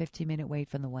about a 15-minute wait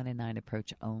from the 1 and 9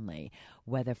 approach only.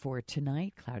 Weather for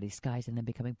tonight, cloudy skies and then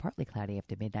becoming partly cloudy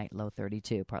after midnight, low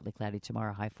 32. Partly cloudy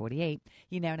tomorrow, high 48.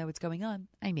 You now know what's going on.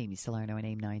 I'm Amy Salerno on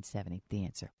AIM 970. The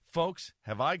Answer. Folks,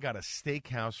 have I got a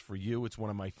steakhouse for you? It's one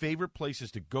of my favorite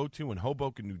places to go to in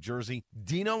Hoboken, New Jersey,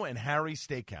 Dino and Harry's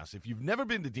Steakhouse. If you've never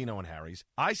been to Dino and Harry's,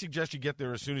 I suggest you get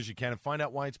there as soon as you can and find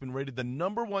out why it's been rated the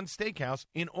 #1 steakhouse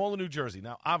in all of New Jersey.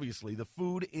 Now, obviously, the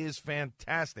food is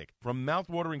fantastic. From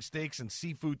mouth-watering steaks and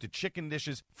seafood to chicken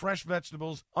dishes, fresh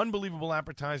vegetables, unbelievable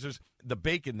appetizers. The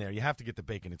bacon there, you have to get the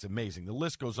bacon. It's amazing. The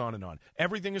list goes on and on.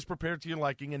 Everything is prepared to your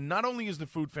liking, and not only is the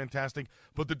food fantastic,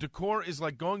 but the decor is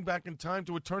like going back in time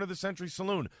to a turn-of-the-century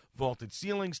saloon. Vaulted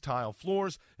ceilings, tile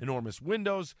floors, enormous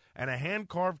windows, and a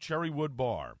hand-carved cherry wood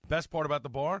bar. Best part about the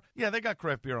bar? Yeah, they got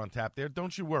craft beer on tap there,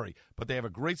 don't you worry. But they have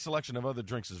a great selection of other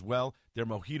drinks as well. Their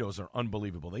mojitos are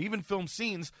unbelievable. They even film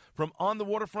scenes from on the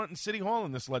waterfront in City Hall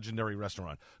in this legendary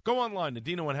restaurant. Go online to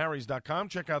DinoandHarrys.com,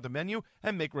 check out the menu,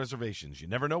 and make reservations. You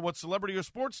never know what celebrity or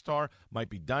sports star might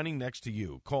be dining next to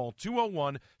you. Call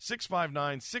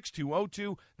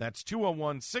 201-659-6202. That's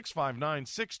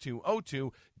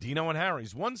 201-659-6202. Dino and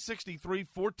Harry's, 163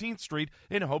 14th Street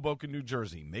in Hoboken, New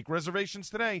Jersey. Make reservations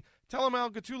today. Tell them Al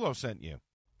Gattulo sent you.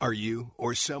 Are you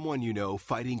or someone you know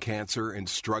fighting cancer and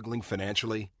struggling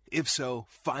financially? If so,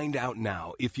 find out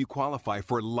now if you qualify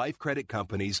for Life Credit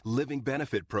Company's Living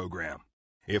Benefit Program.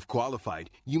 If qualified,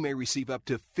 you may receive up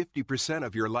to 50%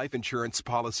 of your life insurance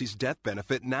policy's death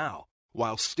benefit now,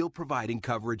 while still providing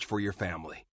coverage for your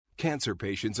family. Cancer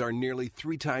patients are nearly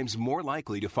 3 times more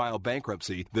likely to file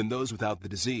bankruptcy than those without the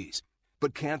disease.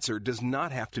 But cancer does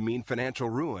not have to mean financial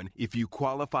ruin if you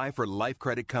qualify for Life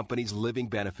Credit Company's Living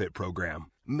Benefit Program.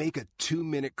 Make a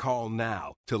 2-minute call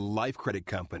now to Life Credit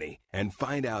Company and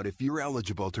find out if you're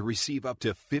eligible to receive up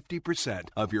to 50%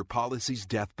 of your policy's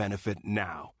death benefit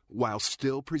now, while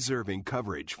still preserving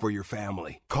coverage for your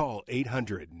family. Call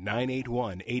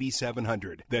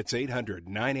 800-981-8700. That's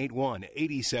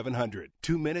 800-981-8700.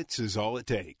 2 minutes is all it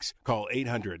takes. Call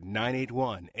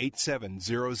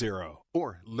 800-981-8700.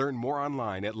 Or learn more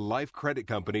online at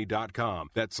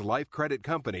lifecreditcompany.com. That's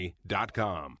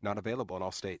lifecreditcompany.com. Not available in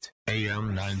all states.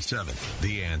 AM 970,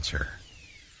 The Answer.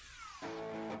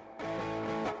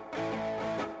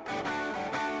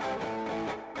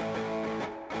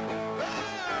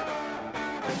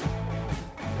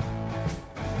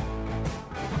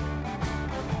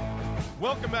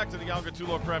 Welcome back to the Al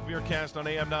Gattulo Craft Beer Cast on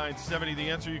AM 970. The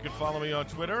Answer. You can follow me on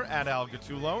Twitter at Al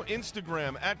Gattulo,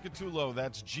 Instagram at Gattulo,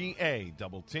 that's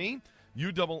GATT,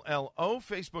 ULLO,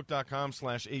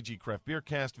 Facebook.com/AG Craft Beer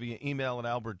Cast, via email at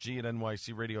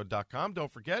albertg@nycradio.com.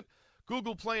 Don't forget,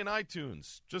 Google Play and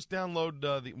iTunes. Just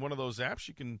download one of those apps.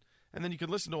 And then you can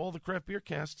listen to all the craft beer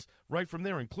casts right from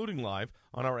there, including live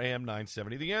on our AM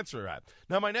 970 The Answer app.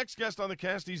 Now, my next guest on the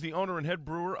cast, he's the owner and head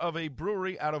brewer of a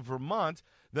brewery out of Vermont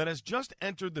that has just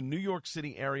entered the New York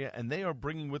City area, and they are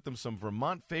bringing with them some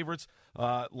Vermont favorites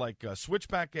like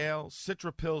Switchback Ale,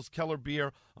 Citra Pils, Keller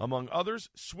Beer, among others.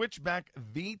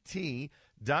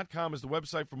 SwitchbackVT.com is the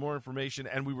website for more information,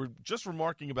 and we were just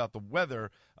remarking about the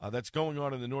weather that's going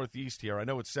on in the Northeast here. I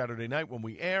know it's Saturday night when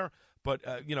we air, but,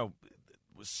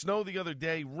 snow the other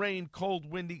day, rain, cold,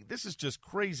 windy. This is just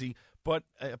crazy. But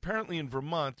apparently in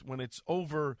Vermont, when it's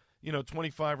over,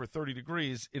 25 or 30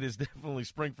 degrees, it is definitely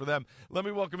spring for them. Let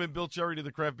me welcome in Bill Cherry to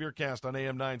the Craft Beer Cast on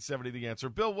AM 970 The Answer.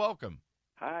 Bill, welcome.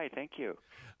 Hi, thank you.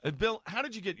 Bill, how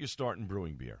did you get your start in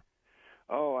brewing beer?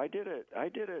 Oh, I did it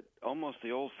almost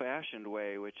the old-fashioned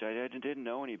way, which I didn't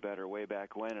know any better way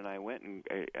back when, and I went and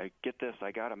I get this,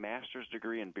 I got a master's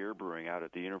degree in beer brewing out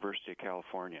at the University of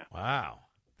California. Wow.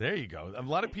 There you go. A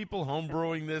lot of people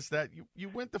homebrewing this, that. You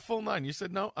went the full nine. You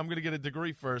said, no, I'm going to get a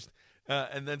degree first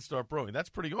and then start brewing.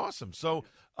 That's pretty awesome. So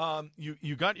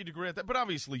you got your degree at that, but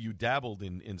obviously you dabbled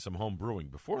in some home brewing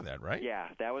before that, right? Yeah,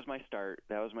 that was my start.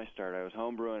 I was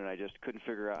homebrewing, and I just couldn't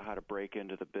figure out how to break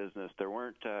into the business. There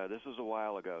weren't this was a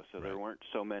while ago, so There weren't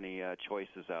so many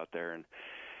choices out there,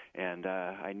 and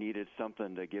I needed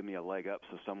something to give me a leg up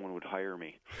so someone would hire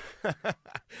me.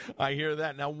 I hear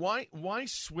that. Now, why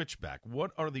Switchback?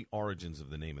 What are the origins of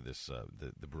the name of this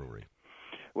the brewery?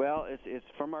 Well, it's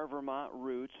from our Vermont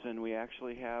roots, and we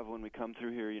actually have, when we come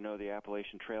through here, the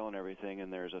Appalachian Trail and everything,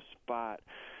 and there's a spot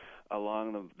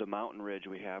along the mountain ridge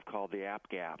we have called the App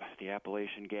Gap, the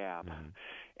Appalachian Gap. Mm-hmm.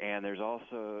 And there's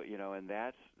also, and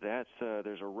that's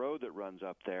there's a road that runs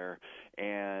up there,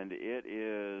 and it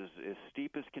is as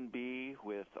steep as can be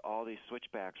with all these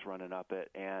switchbacks running up it.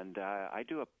 And I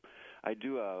do a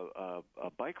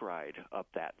bike ride up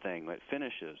that thing that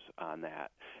finishes on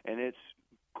that, and it's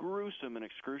gruesome and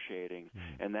excruciating.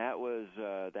 And that was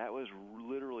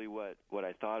literally what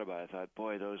I thought about. I thought,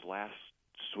 boy, those last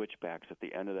switchbacks at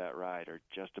the end of that ride are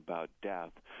just about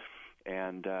death.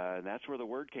 And that's where the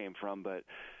word came from. But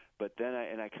then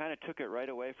I kind of took it right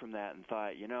away from that and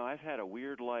thought, I've had a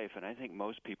weird life, and I think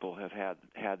most people have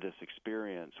had this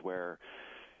experience where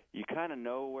you kind of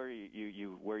know where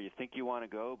you think you want to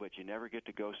go, but you never get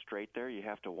to go straight there. You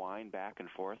have to wind back and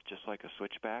forth just like a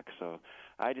switchback. So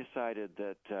I decided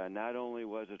that not only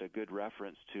was it a good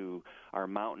reference to our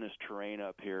mountainous terrain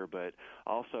up here, but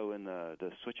also in the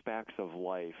switchbacks of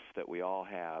life that we all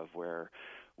have, where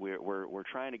we're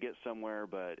trying to get somewhere,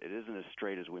 but it isn't as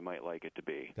straight as we might like it to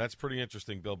be. That's pretty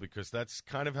interesting, Bill, because that's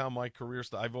kind of how my career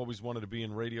started. I've always wanted to be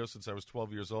in radio since I was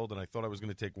 12 years old, and I thought I was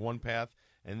going to take one path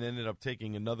and then ended up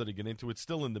taking another to get into it.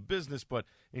 Still in the business, but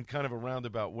in kind of a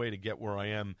roundabout way to get where I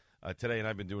am today, and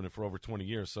I've been doing it for over 20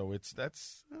 years. So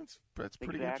that's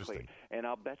pretty interesting. And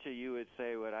I'll bet you would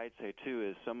say what I'd say, too,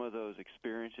 is some of those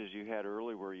experiences you had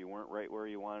early where you weren't right where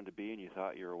you wanted to be and you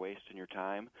thought you were wasting your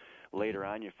time, later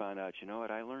on you found out,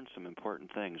 I learned some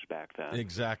important things back then.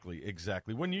 Exactly.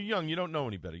 When you're young, you don't know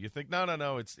any better. You think,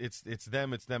 no, it's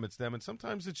them, and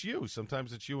sometimes it's you.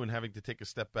 Sometimes it's you, and having to take a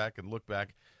step back and look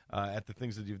back at the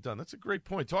things that you've done. That's a great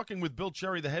point. Talking with Bill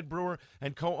Cherry, the head brewer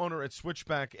and co-owner at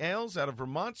Switchback Ales out of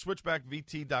Vermont.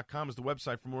 SwitchbackVT.com is the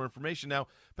website for more information. Now,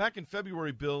 back in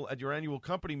February, Bill, at your annual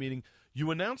company meeting, you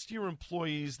announced to your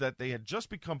employees that they had just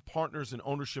become partners in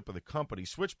ownership of the company.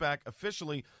 Switchback,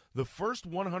 officially the first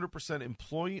 100%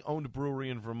 employee-owned brewery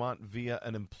in Vermont via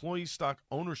an employee stock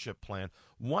ownership plan.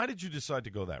 Why did you decide to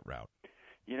go that route?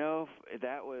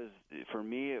 That was, for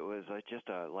me, it was just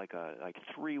like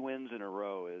 3 wins in a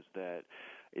row is that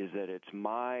it's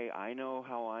I know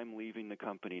how I'm leaving the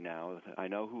company now. I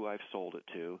know who I've sold it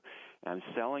to. I'm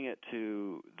selling it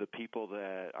to the people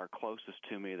that are closest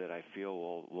to me that I feel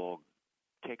will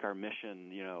take our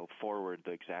mission, forward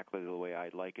exactly the way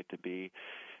I'd like it to be.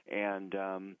 And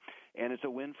it's a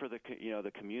win for the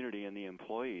community and the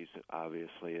employees.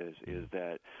 Obviously, is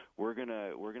that we're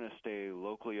gonna stay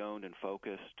locally owned and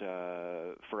focused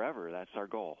forever. That's our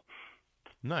goal.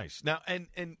 Nice. Now, and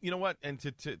you know what? And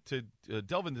to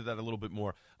delve into that a little bit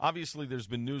more, obviously there's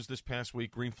been news this past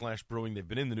week, Green Flash Brewing, they've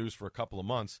been in the news for a couple of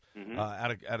months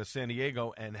out of San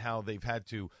Diego, and how they've had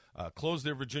to close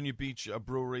their Virginia Beach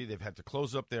brewery. They've had to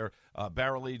close up their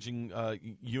barrel aging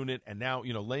unit, and now,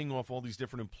 laying off all these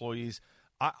different employees.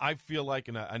 I feel like,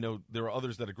 and I know there are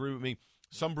others that agree with me,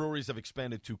 some breweries have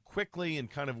expanded too quickly, and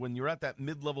kind of when you're at that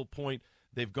mid-level point,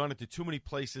 they've gone into too many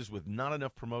places with not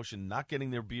enough promotion, not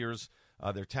getting their beers,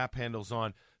 their tap handles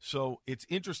on. So it's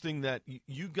interesting that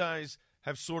you guys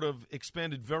have sort of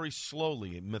expanded very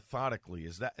slowly and methodically.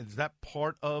 Is that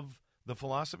part of the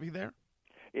philosophy there?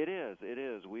 It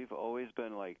is. We've always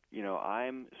been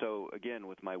so again,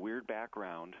 with my weird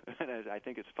background, and I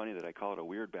think it's funny that I call it a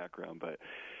weird background, but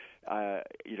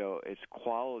it's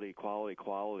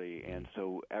quality. And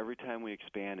so every time we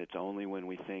expand, it's only when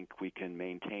we think we can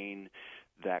maintain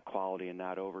that quality and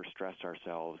not overstress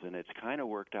ourselves. And it's kind of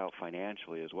worked out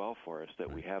financially as well for us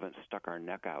that we haven't stuck our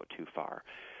neck out too far.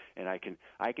 And I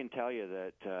can tell you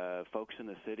that folks in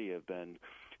the city have been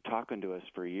talking to us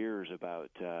for years about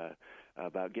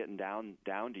getting down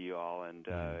to you all,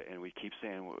 and we keep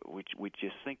saying we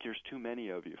just think there's too many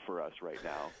of you for us right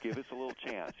now. Give us a little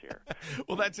chance here.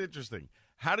 Well, that's interesting.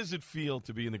 How does it feel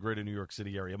to be in the greater New York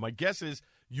City area? My guess is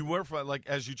you were,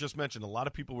 as you just mentioned, a lot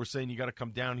of people were saying you got to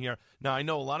come down here. Now, I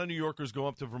know a lot of New Yorkers go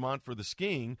up to Vermont for the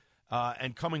skiing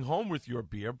and coming home with your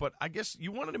beer, but I guess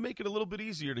you wanted to make it a little bit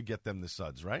easier to get them the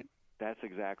suds, right? That's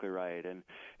exactly right, and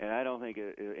I don't think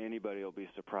anybody will be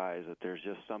surprised that there's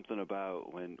just something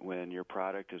about when your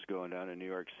product is going down to New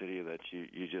York City that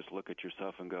you just look at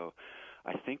yourself and go,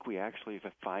 I think we actually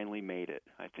have finally made it.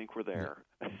 I think we're there.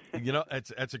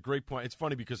 That's a great point. It's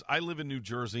funny because I live in New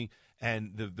Jersey,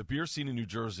 and the beer scene in New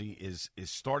Jersey is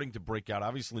starting to break out.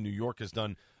 Obviously, New York has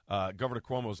done. Governor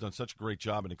Cuomo has done such a great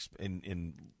job I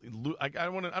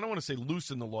don't want to say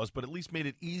loosen the laws, but at least made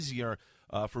it easier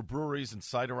for breweries and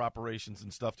cider operations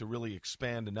and stuff to really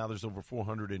expand. And now there's over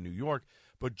 400 in New York.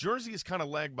 But Jersey has kind of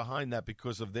lagged behind that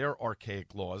because of their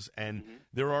archaic laws. And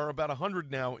there are about 100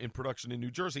 now in production in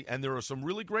New Jersey, and there are some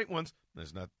really great ones.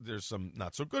 There's some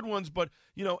not so good ones, but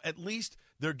at least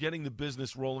they're getting the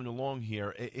business rolling along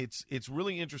here. It's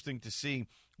really interesting to see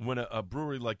when a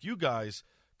brewery like you guys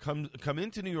come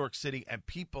into New York City, and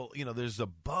people, there's a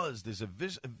buzz, there's a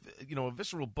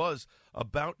visceral buzz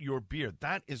about your beer.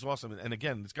 That is awesome. And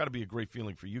again, it's got to be a great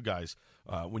feeling for you guys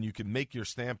when you can make your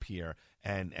stamp here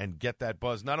and get that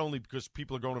buzz, not only because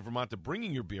people are going to Vermont to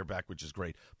bringing your beer back, which is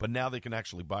great, but now they can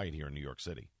actually buy it here in New York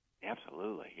City.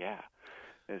 Absolutely, yeah.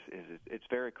 It's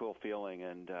very cool feeling,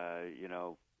 and kind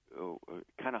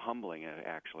of humbling,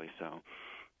 actually. So.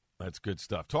 That's good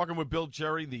stuff. Talking with Bill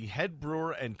Cherry, the head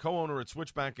brewer and co-owner at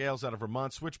Switchback Ales out of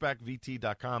Vermont.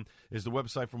 SwitchbackVT.com is the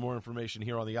website for more information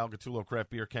here on the Al Gattullo Craft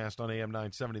Beer Cast on AM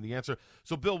 970. The Answer.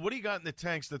 So, Bill, what do you got in the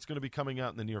tanks that's going to be coming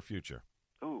out in the near future?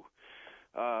 Ooh.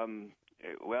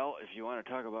 Well, if you want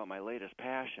to talk about my latest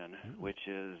passion, which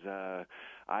is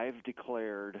we've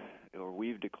declared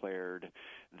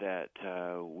that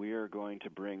we are going to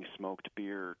bring smoked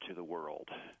beer to the world.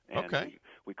 And okay.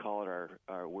 We call it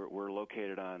we're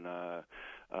located on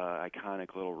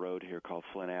iconic little road here called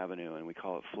Flint Avenue, and we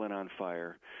call it Flint on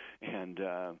Fire. And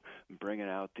bringing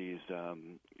out these,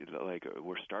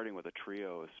 we're starting with a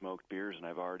trio of smoked beers, and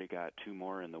I've already got 2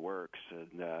 more in the works.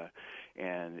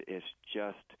 And it's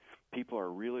just, people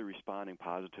are really responding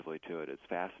positively to it. It's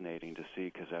fascinating to see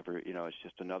because it's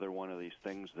just another one of these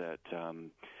things that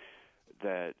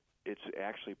it's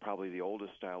actually probably the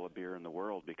oldest style of beer in the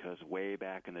world, because way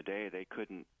back in the day they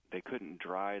couldn't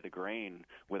dry the grain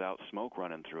without smoke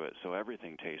running through it, so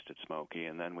everything tasted smoky.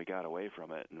 And then we got away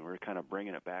from it, and we're kind of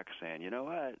bringing it back, saying, you know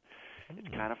what, it's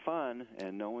kind of fun,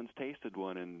 and no one's tasted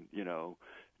one in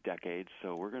decades,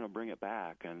 so we're going to bring it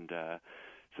back, and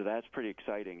so that's pretty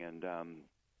exciting. And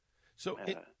so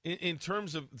in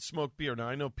terms of smoked beer, now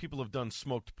I know people have done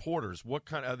smoked porters. What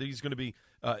kind are these going to be?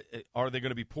 Are they going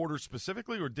to be porters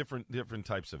specifically, or different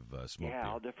types of smoked beer? Yeah,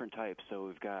 all different types. So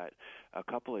we've got a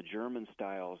couple of German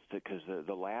styles, because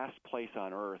the last place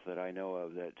on earth that I know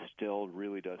of that still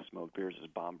really does smoked beers is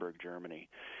Bamberg, Germany.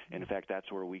 And in fact,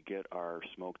 that's where we get our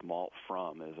smoked malt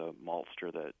from, is a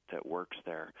maltster that works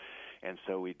there. And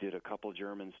so we did a couple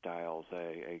German styles,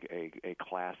 a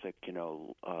classic,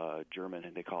 German,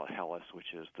 and they call it Helles,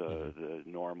 which is a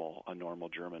normal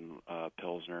German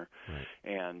Pilsner, right.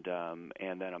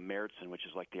 And then a Märzen, which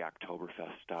is like the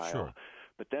Oktoberfest style. Sure.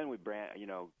 But then we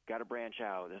got to branch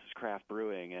out. This is craft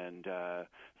brewing, and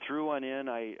threw one in.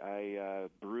 I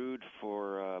brewed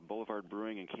for Boulevard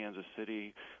Brewing in Kansas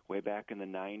City way back in the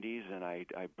 90s, and I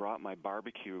brought my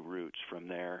barbecue roots from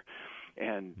there.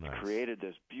 And created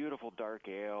this beautiful dark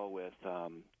ale with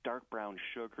dark brown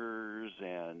sugars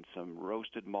and some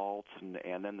roasted malts,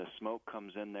 and then the smoke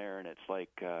comes in there, and it's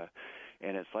like a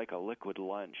liquid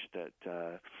lunch that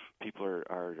people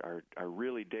are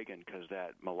really digging, because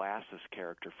that molasses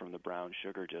character from the brown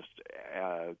sugar just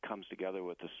comes together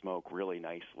with the smoke really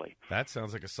nicely. That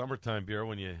sounds like a summertime beer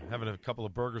when you're having a couple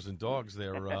of burgers and dogs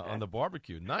there on the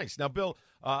barbecue. Nice. Now, Bill,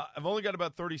 I've only got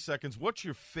about 30 seconds. What's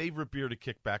your favorite beer to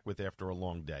kick back with after a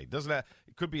long day? It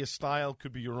could be a style,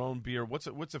 could be your own beer. What's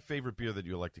a favorite beer that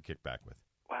you like to kick back with?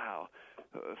 Wow.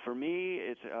 For me,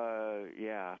 it's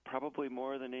probably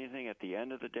more than anything. At the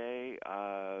end of the day,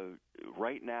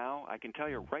 right now, I can tell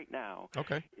you right now.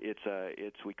 Okay.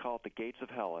 We call it the Gates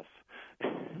of Helles,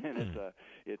 and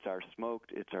it's our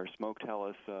smoked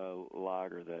Helles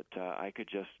lager that I could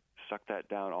just suck that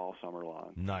down all summer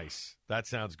long. Nice. That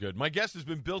sounds good. My guest has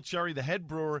been Bill Cherry, the head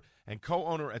brewer and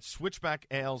co-owner at Switchback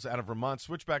Ales out of Vermont.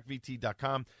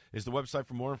 SwitchbackVT.com is the website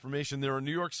for more information. They're in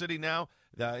New York City now,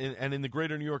 and in the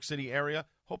greater New York City area.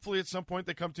 Hopefully at some point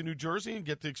they come to New Jersey and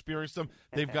get to experience them.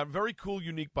 They've got very cool,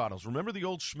 unique bottles. Remember the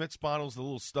old Schmitz bottles, the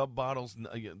little stub bottles,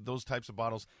 those types of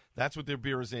bottles? That's what their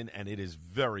beer is in, and it is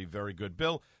very, very good.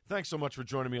 Bill, thanks so much for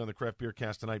joining me on the Craft Beer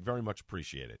Cast tonight. Very much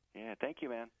appreciate it. Yeah, thank you,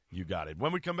 man. You got it.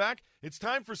 When we come back, it's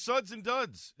time for Suds and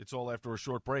Duds. It's all after a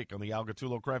short break on the Al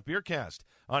Gattullo Craft Beer Cast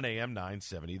on AM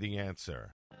 970 The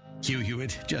Answer. Hugh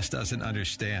Hewitt just doesn't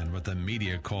understand what the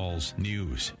media calls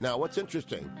news. Now, what's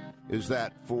interesting is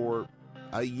that for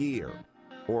a year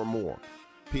or more,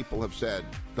 people have said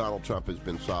Donald Trump has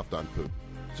been soft on Putin.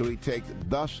 So he takes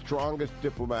the strongest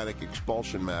diplomatic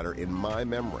expulsion matter in my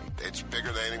memory. It's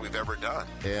bigger than anything we've ever done.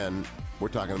 And we're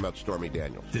talking about Stormy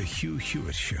Daniels. The Hugh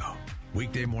Hewitt Show.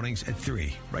 Weekday mornings at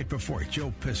 3, right before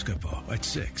Joe Piscopo at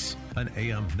 6 on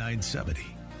AM 970.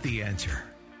 The Answer.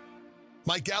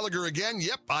 Mike Gallagher again.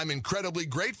 Yep, I'm incredibly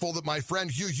grateful that my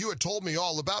friend Hugh Hewitt told me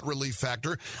all about Relief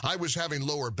Factor. I was having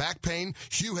lower back pain.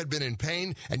 Hugh had been in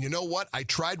pain. And you know what? I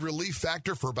tried Relief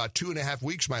Factor for about 2.5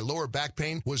 weeks. My lower back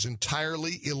pain was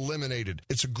entirely eliminated.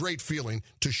 It's a great feeling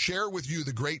to share with you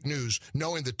the great news,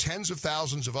 knowing that tens of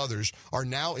thousands of others are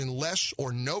now in less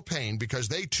or no pain because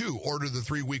they, too, ordered the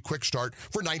 3-week quick start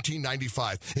for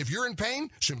 $19.95. If you're in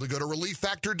pain, simply go to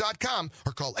ReliefFactor.com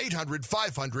or call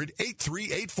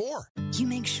 800-500-8384. You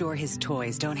make sure his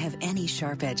toys don't have any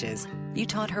sharp edges. You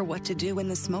taught her what to do when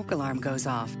the smoke alarm goes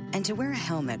off and to wear a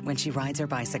helmet when she rides her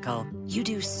bicycle. You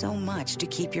do so much to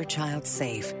keep your child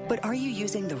safe. But are you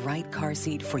using the right car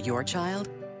seat for your child?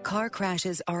 Car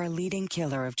crashes are a leading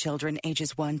killer of children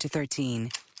ages 1 to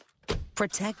 13.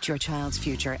 Protect your child's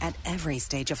future at every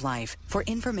stage of life. For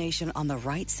information on the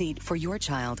right seat for your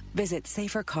child, visit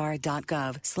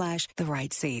safercar.gov/the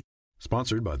right seat.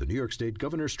 Sponsored by the New York State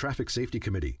Governor's Traffic Safety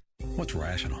Committee. What's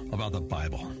rational about the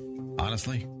Bible?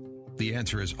 Honestly, the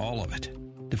answer is all of it.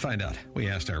 To find out, we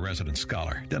asked our resident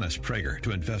scholar, Dennis Prager,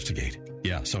 to investigate.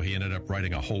 Yeah, so he ended up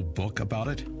writing a whole book about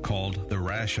it called The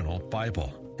Rational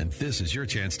Bible. And this is your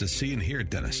chance to see and hear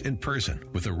Dennis in person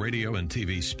with a radio and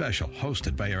TV special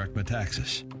hosted by Eric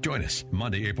Metaxas. Join us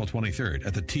Monday, April 23rd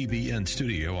at the TBN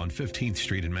studio on 15th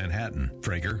Street in Manhattan.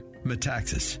 Prager,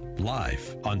 Metaxas,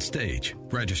 live on stage.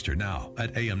 Register now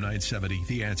at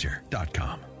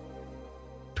am970theanswer.com.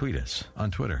 Tweet us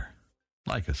on Twitter.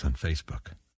 Like us on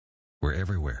Facebook. We're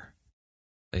everywhere.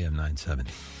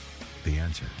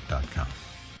 am970theanswer.com.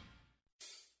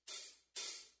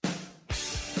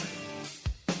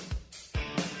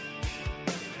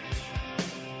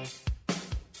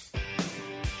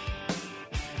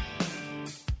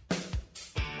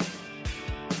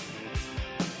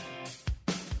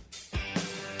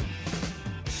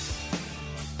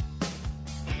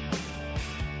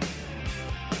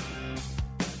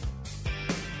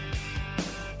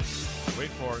 Wait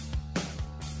for it.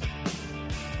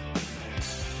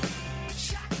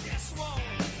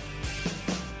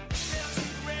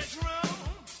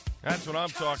 That's what I'm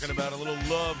talking about, a little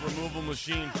love removal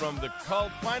machine from the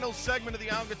Cult. Final segment of the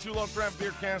Al Gattullo Craft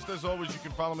Beer Cast. As always, you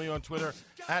can follow me on Twitter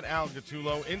at Al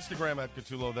Gattullo, Instagram at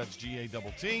Gattullo, that's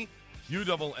G-A-T-T,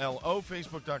 U-L-L-O,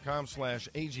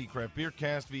 Facebook.com/AG Craft Beer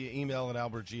Cast, via email at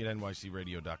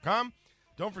albertg@nycradio.com.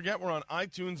 Don't forget, we're on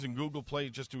iTunes and Google Play.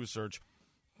 Just do a search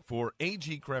for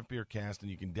AG Craft Beer Cast, and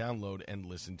you can download and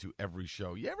listen to every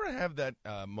show. You ever have that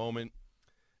moment?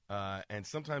 And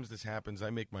sometimes this happens. I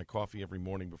make my coffee every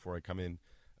morning before I come in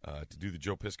to do the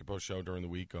Joe Piscopo show during the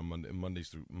week on Monday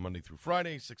through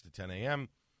Friday, 6 to 10 a.m.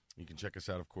 You can check us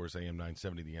out, of course,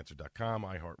 am970theanswer.com,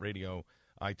 iHeartRadio,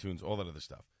 iTunes, all that other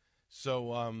stuff.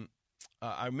 So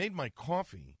I made my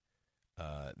coffee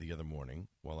the other morning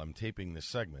while I'm taping this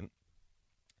segment,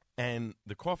 and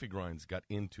the coffee grinds got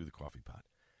into the coffee pot.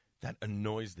 That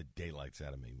annoys the daylights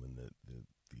out of me when the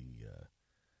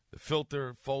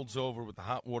filter folds over with the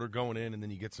hot water going in, and then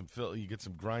you get some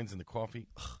grinds in the coffee.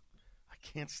 Ugh, I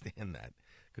can't stand that,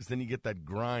 because then you get that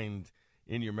grind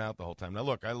in your mouth the whole time. Now,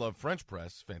 look, I love French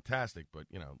press, fantastic, but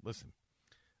listen,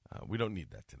 we don't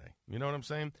need that today. You know what I'm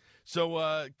saying?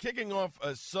 So, kicking off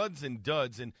Suds and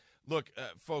Duds, and look,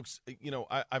 folks,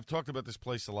 I've talked about this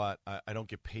place a lot. I don't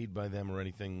get paid by them or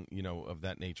anything, of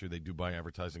that nature. They do buy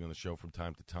advertising on the show from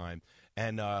time to time.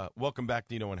 And welcome back,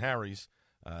 Dino and Harry's.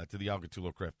 To the Al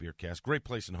Gattullo Craft Beer Cast. Great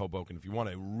place in Hoboken. If you want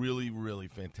a really, really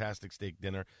fantastic steak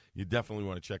dinner, you definitely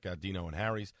want to check out Dino and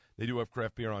Harry's. They do have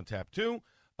craft beer on tap, too,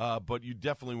 but you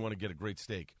definitely want to get a great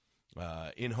steak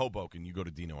in Hoboken. You go to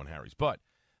Dino and Harry's. But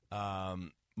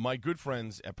my good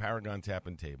friends at Paragon Tap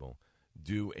and Table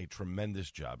do a tremendous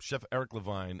job. Chef Eric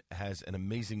Levine has an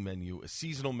amazing menu, a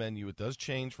seasonal menu. It does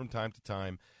change from time to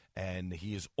time, and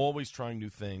he is always trying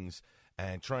new things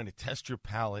and trying to test your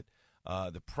palate.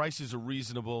 The prices are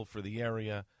reasonable for the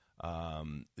area.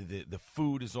 The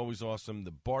food is always awesome.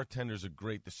 The bartenders are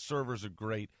great. The servers are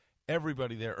great.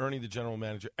 Everybody there, Ernie, the general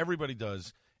manager, everybody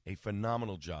does a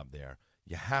phenomenal job there.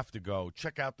 You have to go.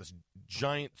 Check out this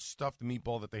giant stuffed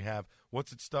meatball that they have.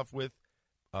 What's it stuffed with?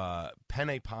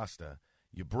 Penne pasta.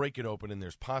 You break it open, and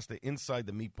there's pasta inside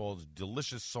the meatballs.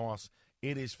 Delicious sauce.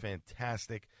 It is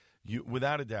fantastic.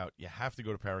 Without a doubt, you have to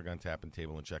go to Paragon Tap and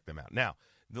Table and check them out. Now,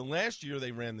 the last year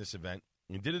they ran this event,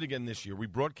 and did it again this year. We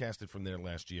broadcasted from there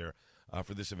last year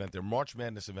for this event, their March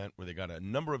Madness event, where they got a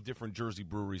number of different Jersey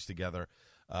breweries together,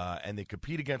 and they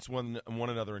compete against one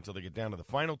another until they get down to the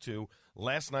final two.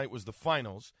 Last night was the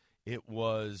finals. It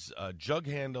was Jug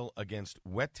Handle against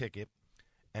Wet Ticket.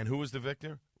 And who was the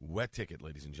victor? Wet Ticket,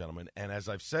 ladies and gentlemen. And as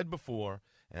I've said before,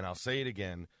 and I'll say it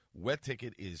again, Wet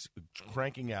Ticket is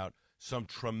cranking out some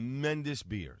tremendous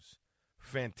beers.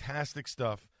 Fantastic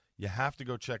stuff. You have to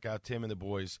go check out Tim and the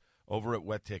boys over at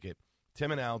Wet Ticket.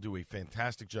 Tim and Al do a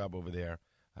fantastic job over there.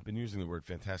 I've been using the word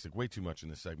fantastic way too much in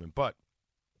this segment, but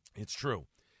it's true.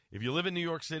 If you live in New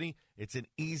York City, it's an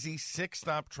easy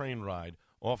 6-stop train ride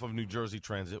off of New Jersey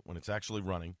Transit when it's actually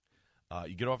running.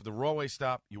 You get off at the Rawway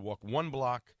stop, you walk 1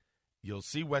 block, you'll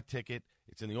see Wet Ticket.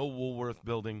 It's in the old Woolworth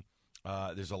building.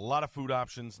 There's a lot of food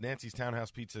options. Nancy's Townhouse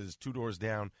Pizza is 2 doors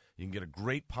down. You can get a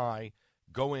great pie.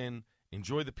 Go in,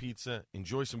 enjoy the pizza,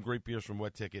 enjoy some great beers from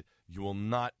Wet Ticket. You will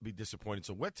not be disappointed.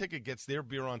 So Wet Ticket gets their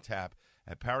beer on tap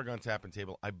at Paragon Tap and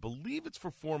Table. I believe it's for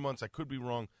 4 months. I could be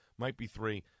wrong. Might be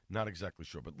 3. Not exactly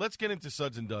sure. But let's get into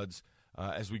Suds and Duds.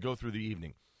 as we go through the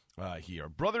evening here.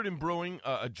 Brotherton Brewing,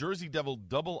 a Jersey Devil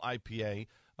double IPA.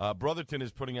 Brotherton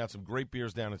is putting out some great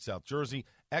beers down in South Jersey.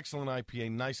 Excellent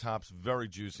IPA, nice hops, very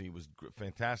juicy. It was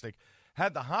fantastic.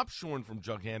 Had the hop shorn from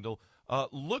Jug Handle.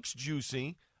 Looks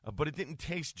juicy, but it didn't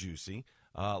taste juicy.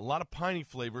 A lot of piney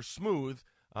flavor, smooth,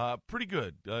 pretty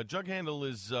good. Jug Handle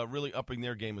is really upping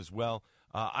their game as well.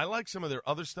 I like some of their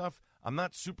other stuff. I'm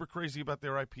not super crazy about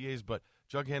their IPAs, but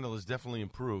Jug Handle has definitely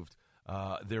improved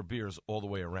their beers all the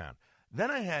way around.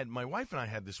 Then my wife and I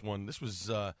had this one. This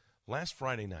was last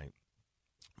Friday night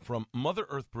from Mother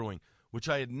Earth Brewing, which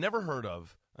I had never heard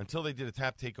of until they did a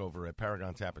tap takeover at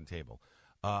Paragon Tap and Table.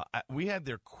 We had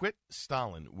their Quit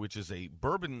Stalin, which is a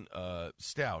bourbon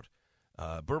stout,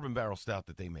 bourbon barrel stout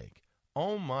that they make.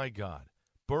 Oh, my God.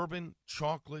 Bourbon,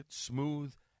 chocolate,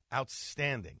 smooth,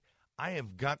 outstanding. I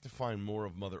have got to find more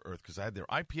of Mother Earth because I had their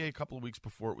IPA a couple of weeks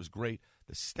before. It was great.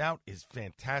 The stout is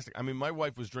fantastic. I mean, my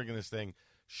wife was drinking this thing.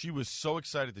 She was so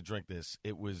excited to drink this.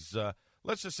 It was,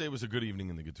 let's just say it was a good evening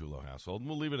in the Gattullo household, and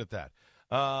we'll leave it at that.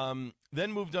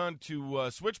 Then moved on to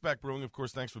Switchback Brewing. Of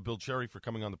course, thanks for Bill Cherry for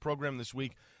coming on the program this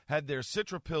week. Had their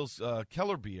Citra Pils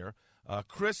Keller beer,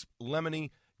 crisp,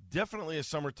 lemony, definitely a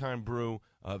summertime brew,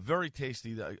 very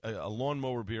tasty, a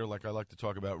lawnmower beer like I like to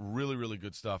talk about. Really, really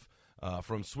good stuff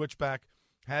from Switchback.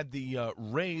 Had the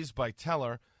Raise by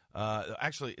Teller.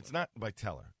 Actually, it's not by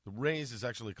Teller. The Raise is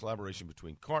actually a collaboration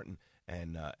between Carton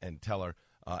and Teller.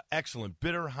 Excellent,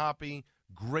 bitter, hoppy,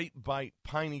 great bite,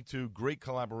 piney too, great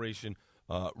collaboration,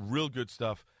 real good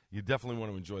stuff. You definitely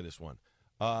want to enjoy this one.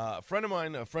 A friend of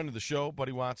mine, a friend of the show,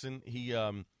 Buddy Watson,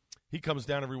 he comes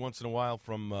down every once in a while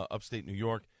from upstate New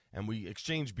York, and we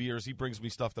exchange beers. He brings me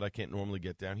stuff that I can't normally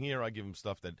get down here. I give him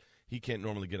stuff that he can't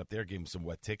normally get up there. Gave him some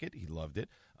Wet Ticket. He loved it.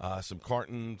 Some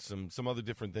Carton, some other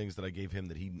different things that I gave him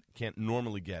that he can't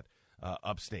normally get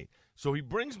upstate. So he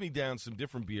brings me down some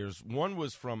different beers. One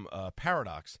was from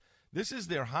Paradox. This is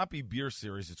their hoppy beer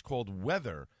series. It's called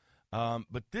Weather.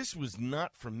 But this was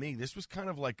not for me. This was kind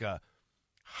of like a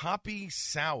hoppy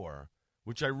sour,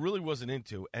 which I really wasn't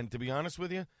into. And to be honest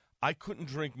with you, I couldn't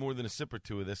drink more than a sip or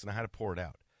two of this, and I had to pour it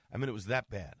out. I mean, it was that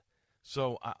bad.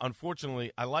 So,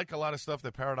 unfortunately, I like a lot of stuff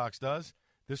that Paradox does.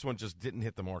 This one just didn't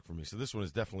hit the mark for me. So this one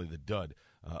is definitely the dud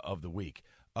of the week.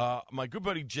 My good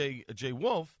buddy Jay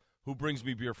Wolf, who brings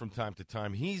me beer from time to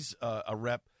time, he's a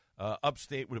rep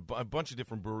upstate with a bunch of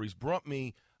different breweries, brought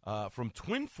me from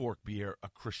Twin Fork Beer a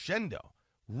Crescendo.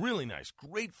 Really nice.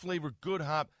 Great flavor, good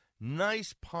hop,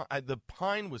 nice pine. The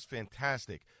pine was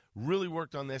fantastic. Really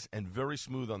worked on this and very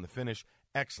smooth on the finish.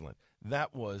 Excellent.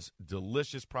 That was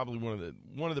delicious. Probably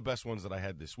one of the best ones that I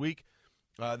had this week.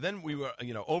 Then we were,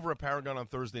 over at Paragon on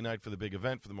Thursday night for the big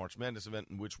event, for the March Madness event,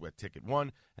 in which Wet Ticket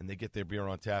won, and they get their beer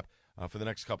on tap for the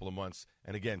next couple of months.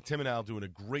 And again, Tim and Al doing a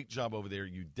great job over there.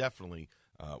 You definitely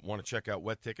want to check out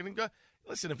Wet Ticket. And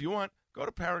listen, if you want, go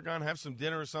to Paragon, have some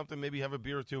dinner or something, maybe have a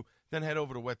beer or two, then head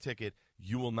over to Wet Ticket.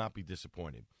 You will not be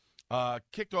disappointed.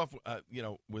 Kicked off,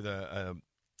 with a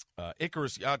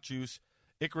Icarus Yacht Juice.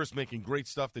 Icarus making great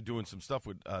stuff. They're doing some stuff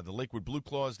with the Lakewood Blue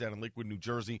Claws down in Lakewood, New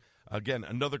Jersey. Again,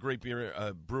 another great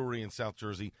beer brewery in South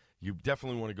Jersey. You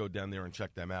definitely want to go down there and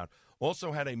check them out.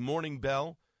 Also had a Morning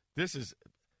Bell. This is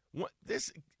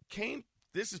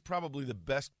probably the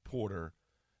best porter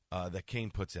that Kane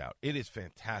puts out. It is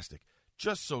fantastic.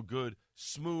 Just so good,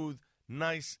 smooth,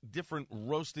 nice, different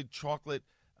roasted chocolate.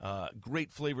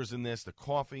 Great flavors in this. The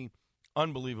coffee,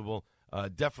 unbelievable.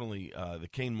 Definitely the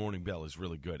Kane Morning Bell is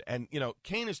really good. And,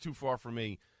 Kane is too far for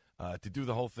me to do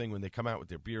the whole thing when they come out with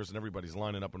their beers and everybody's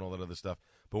lining up and all that other stuff.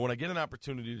 But when I get an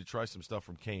opportunity to try some stuff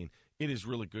from Kane, it is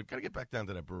really good. Got to get back down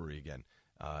to that brewery again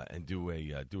and do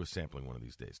a sampling one of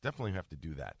these days. Definitely have to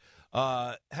do that.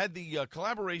 Had the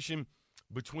collaboration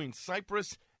between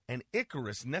Cypress and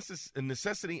Icarus,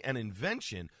 Necessity and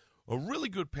Invention, a really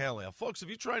good pale ale. Folks, if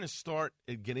you're trying to start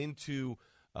and get into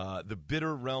the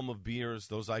bitter realm of beers,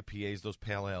 those IPAs, those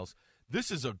pale ales,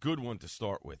 this is a good one to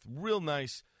start with. Real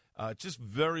nice, just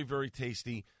very, very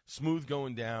tasty, smooth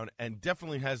going down, and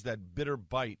definitely has that bitter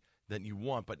bite that you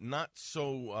want, but not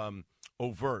so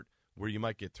overt where you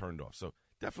might get turned off. So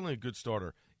definitely a good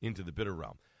starter into the bitter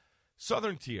realm.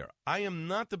 Southern Tier. I am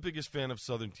not the biggest fan of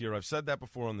Southern Tier. I've said that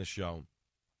before on the show.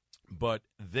 But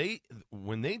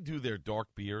when they do their dark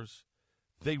beers,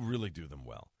 they really do them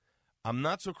well. I'm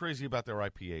not so crazy about their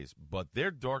IPAs, but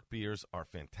their dark beers are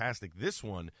fantastic. This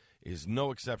one is no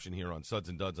exception here on Suds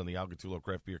and Duds on the Al Gattullo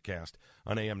Craft Beer Cast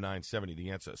on AM 970. The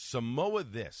Answer. Samoa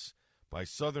This by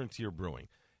Southern Tier Brewing.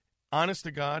 Honest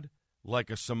to God,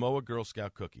 like a Samoa Girl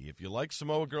Scout cookie. If you like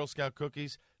Samoa Girl Scout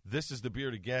cookies, this is the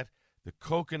beer to get. The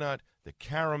coconut, the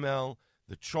caramel,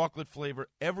 the chocolate flavor,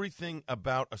 everything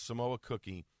about a Samoa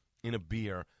cookie in a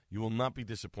beer, you will not be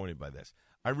disappointed by this.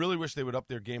 I really wish they would up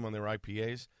their game on their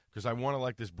IPAs because I want to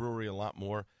like this brewery a lot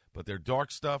more. But their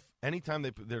dark stuff, anytime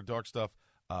they put their dark stuff,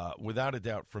 without a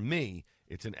doubt, for me,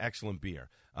 it's an excellent beer.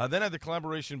 Then I had the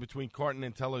collaboration between Carton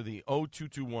and Teller, the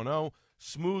 02210.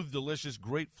 Smooth, delicious,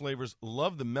 great flavors.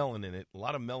 Love the melon in it. A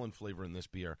lot of melon flavor in this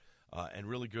beer, and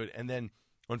really good. And then,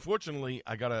 unfortunately,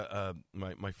 I got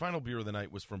my final beer of the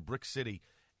night was from Brick City,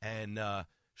 and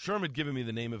Sherm had given me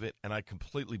the name of it, and I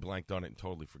completely blanked on it and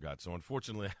totally forgot. So,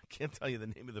 unfortunately, I can't tell you the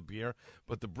name of the beer,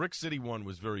 but the Brick City one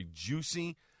was very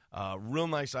juicy, real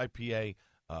nice IPA,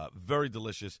 very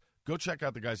delicious. Go check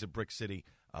out the guys at Brick City.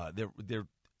 They're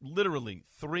literally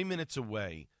 3 minutes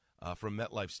away from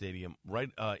MetLife Stadium, right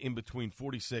in between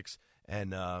 46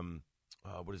 and,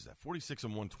 46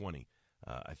 and 120,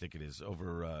 I think it is,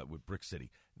 over with Brick City.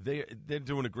 They're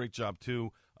doing a great job,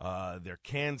 too. Their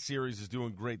can series is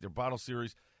doing great. Their bottle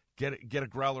series, get a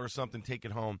growler or something, take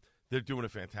it home. They're doing a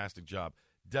fantastic job.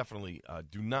 Definitely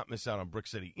do not miss out on Brick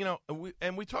City. You know,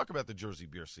 we talk about the Jersey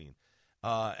beer scene,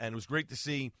 and it was great to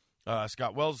see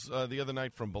Scott Wells the other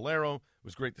night from Bolero. It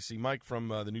was great to see Mike from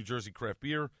the New Jersey Craft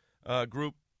Beer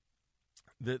Group.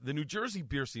 The New Jersey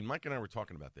beer scene, Mike and I were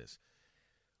talking about this.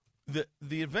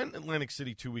 The event in Atlantic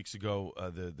City 2 weeks ago,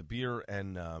 the beer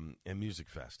and music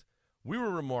fest, we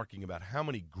were remarking about how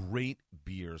many great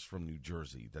beers from New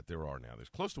Jersey that there are now. There's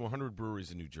close to 100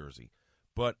 breweries in New Jersey.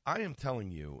 But I am telling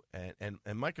you, and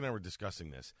Mike and I were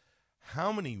discussing this,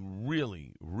 how many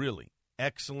really, really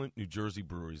excellent New Jersey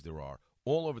breweries there are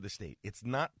all over the state. It's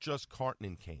not just Carton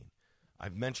and Kane.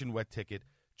 I've mentioned Wet Ticket.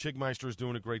 Chigmeister is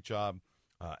doing a great job.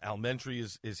 Elementary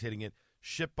is hitting it.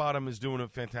 Ship Bottom is doing a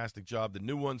fantastic job. The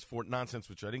new ones, Fort Nonsense,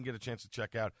 which I didn't get a chance to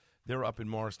check out, they're up in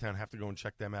Morristown. Have to go and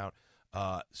check them out.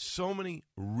 So many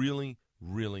really,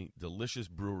 really delicious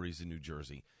breweries in New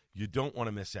Jersey. You don't want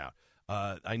to miss out.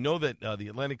 I know that the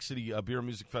Atlantic City Beer and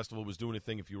Music Festival was doing a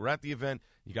thing. If you were at the event,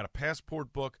 you got a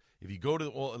passport book. If you go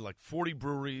to 40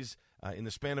 breweries in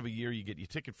the span of a year, you get your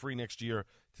ticket free next year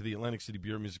to the Atlantic City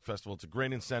Beer and Music Festival. It's a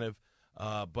great incentive.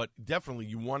 But definitely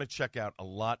you want to check out a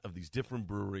lot of these different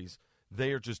breweries.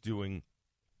 They are just doing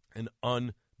an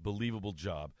unbelievable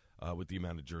job with the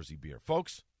amount of Jersey beer.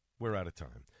 Folks, we're out of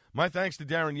time. My thanks to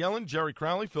Darren Yellen, Jerry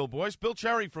Crowley, Phil Boyce, Bill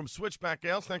Cherry from Switchback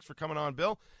Ales. Thanks for coming on,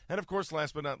 Bill. And, of course,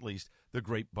 last but not least, the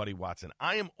great Buddy Watson.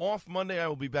 I am off Monday. I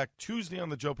will be back Tuesday on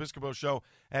the Joe Piscopo Show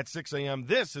at 6 a.m.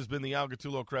 This has been the Al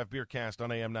Gattullo Craft Beer Cast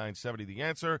on AM 970. The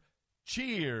Answer.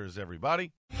 Cheers,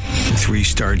 everybody.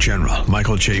 3-star General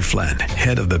Michael J. Flynn,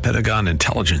 head of the Pentagon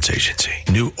Intelligence Agency,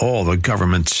 knew all the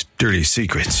government's dirty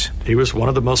secrets. He was one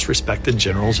of the most respected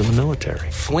generals in the military.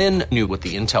 Flynn knew what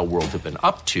the intel world had been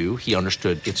up to. He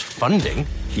understood its funding.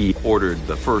 He ordered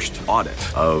the first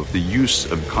audit of the use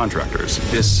of contractors.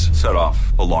 This set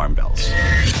off alarm bells.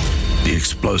 The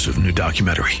explosive new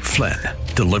documentary, Flynn,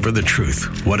 Deliver the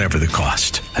Truth, Whatever the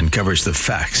Cost, uncovers the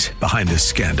facts behind this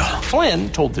scandal.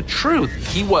 Flynn told the truth.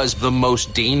 He was the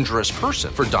most dangerous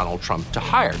person for Donald Trump to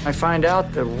hire. I find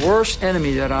out the worst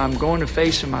enemy that I'm going to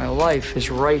face in my life is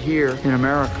right here in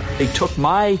America. They took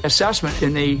my assessment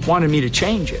and they wanted me to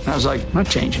change it. And I was like, I'm not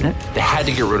changing it. They had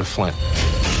to get rid of Flynn.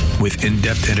 With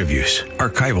in-depth interviews,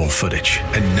 archival footage,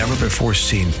 and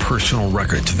never-before-seen personal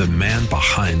records of the man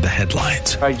behind the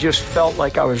headlines. I just felt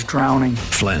like I was drowning.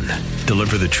 Flynn,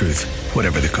 Deliver the Truth,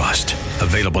 Whatever the Cost.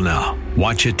 Available now.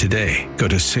 Watch it today. Go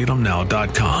to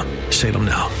salemnow.com.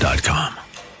 salemnow.com.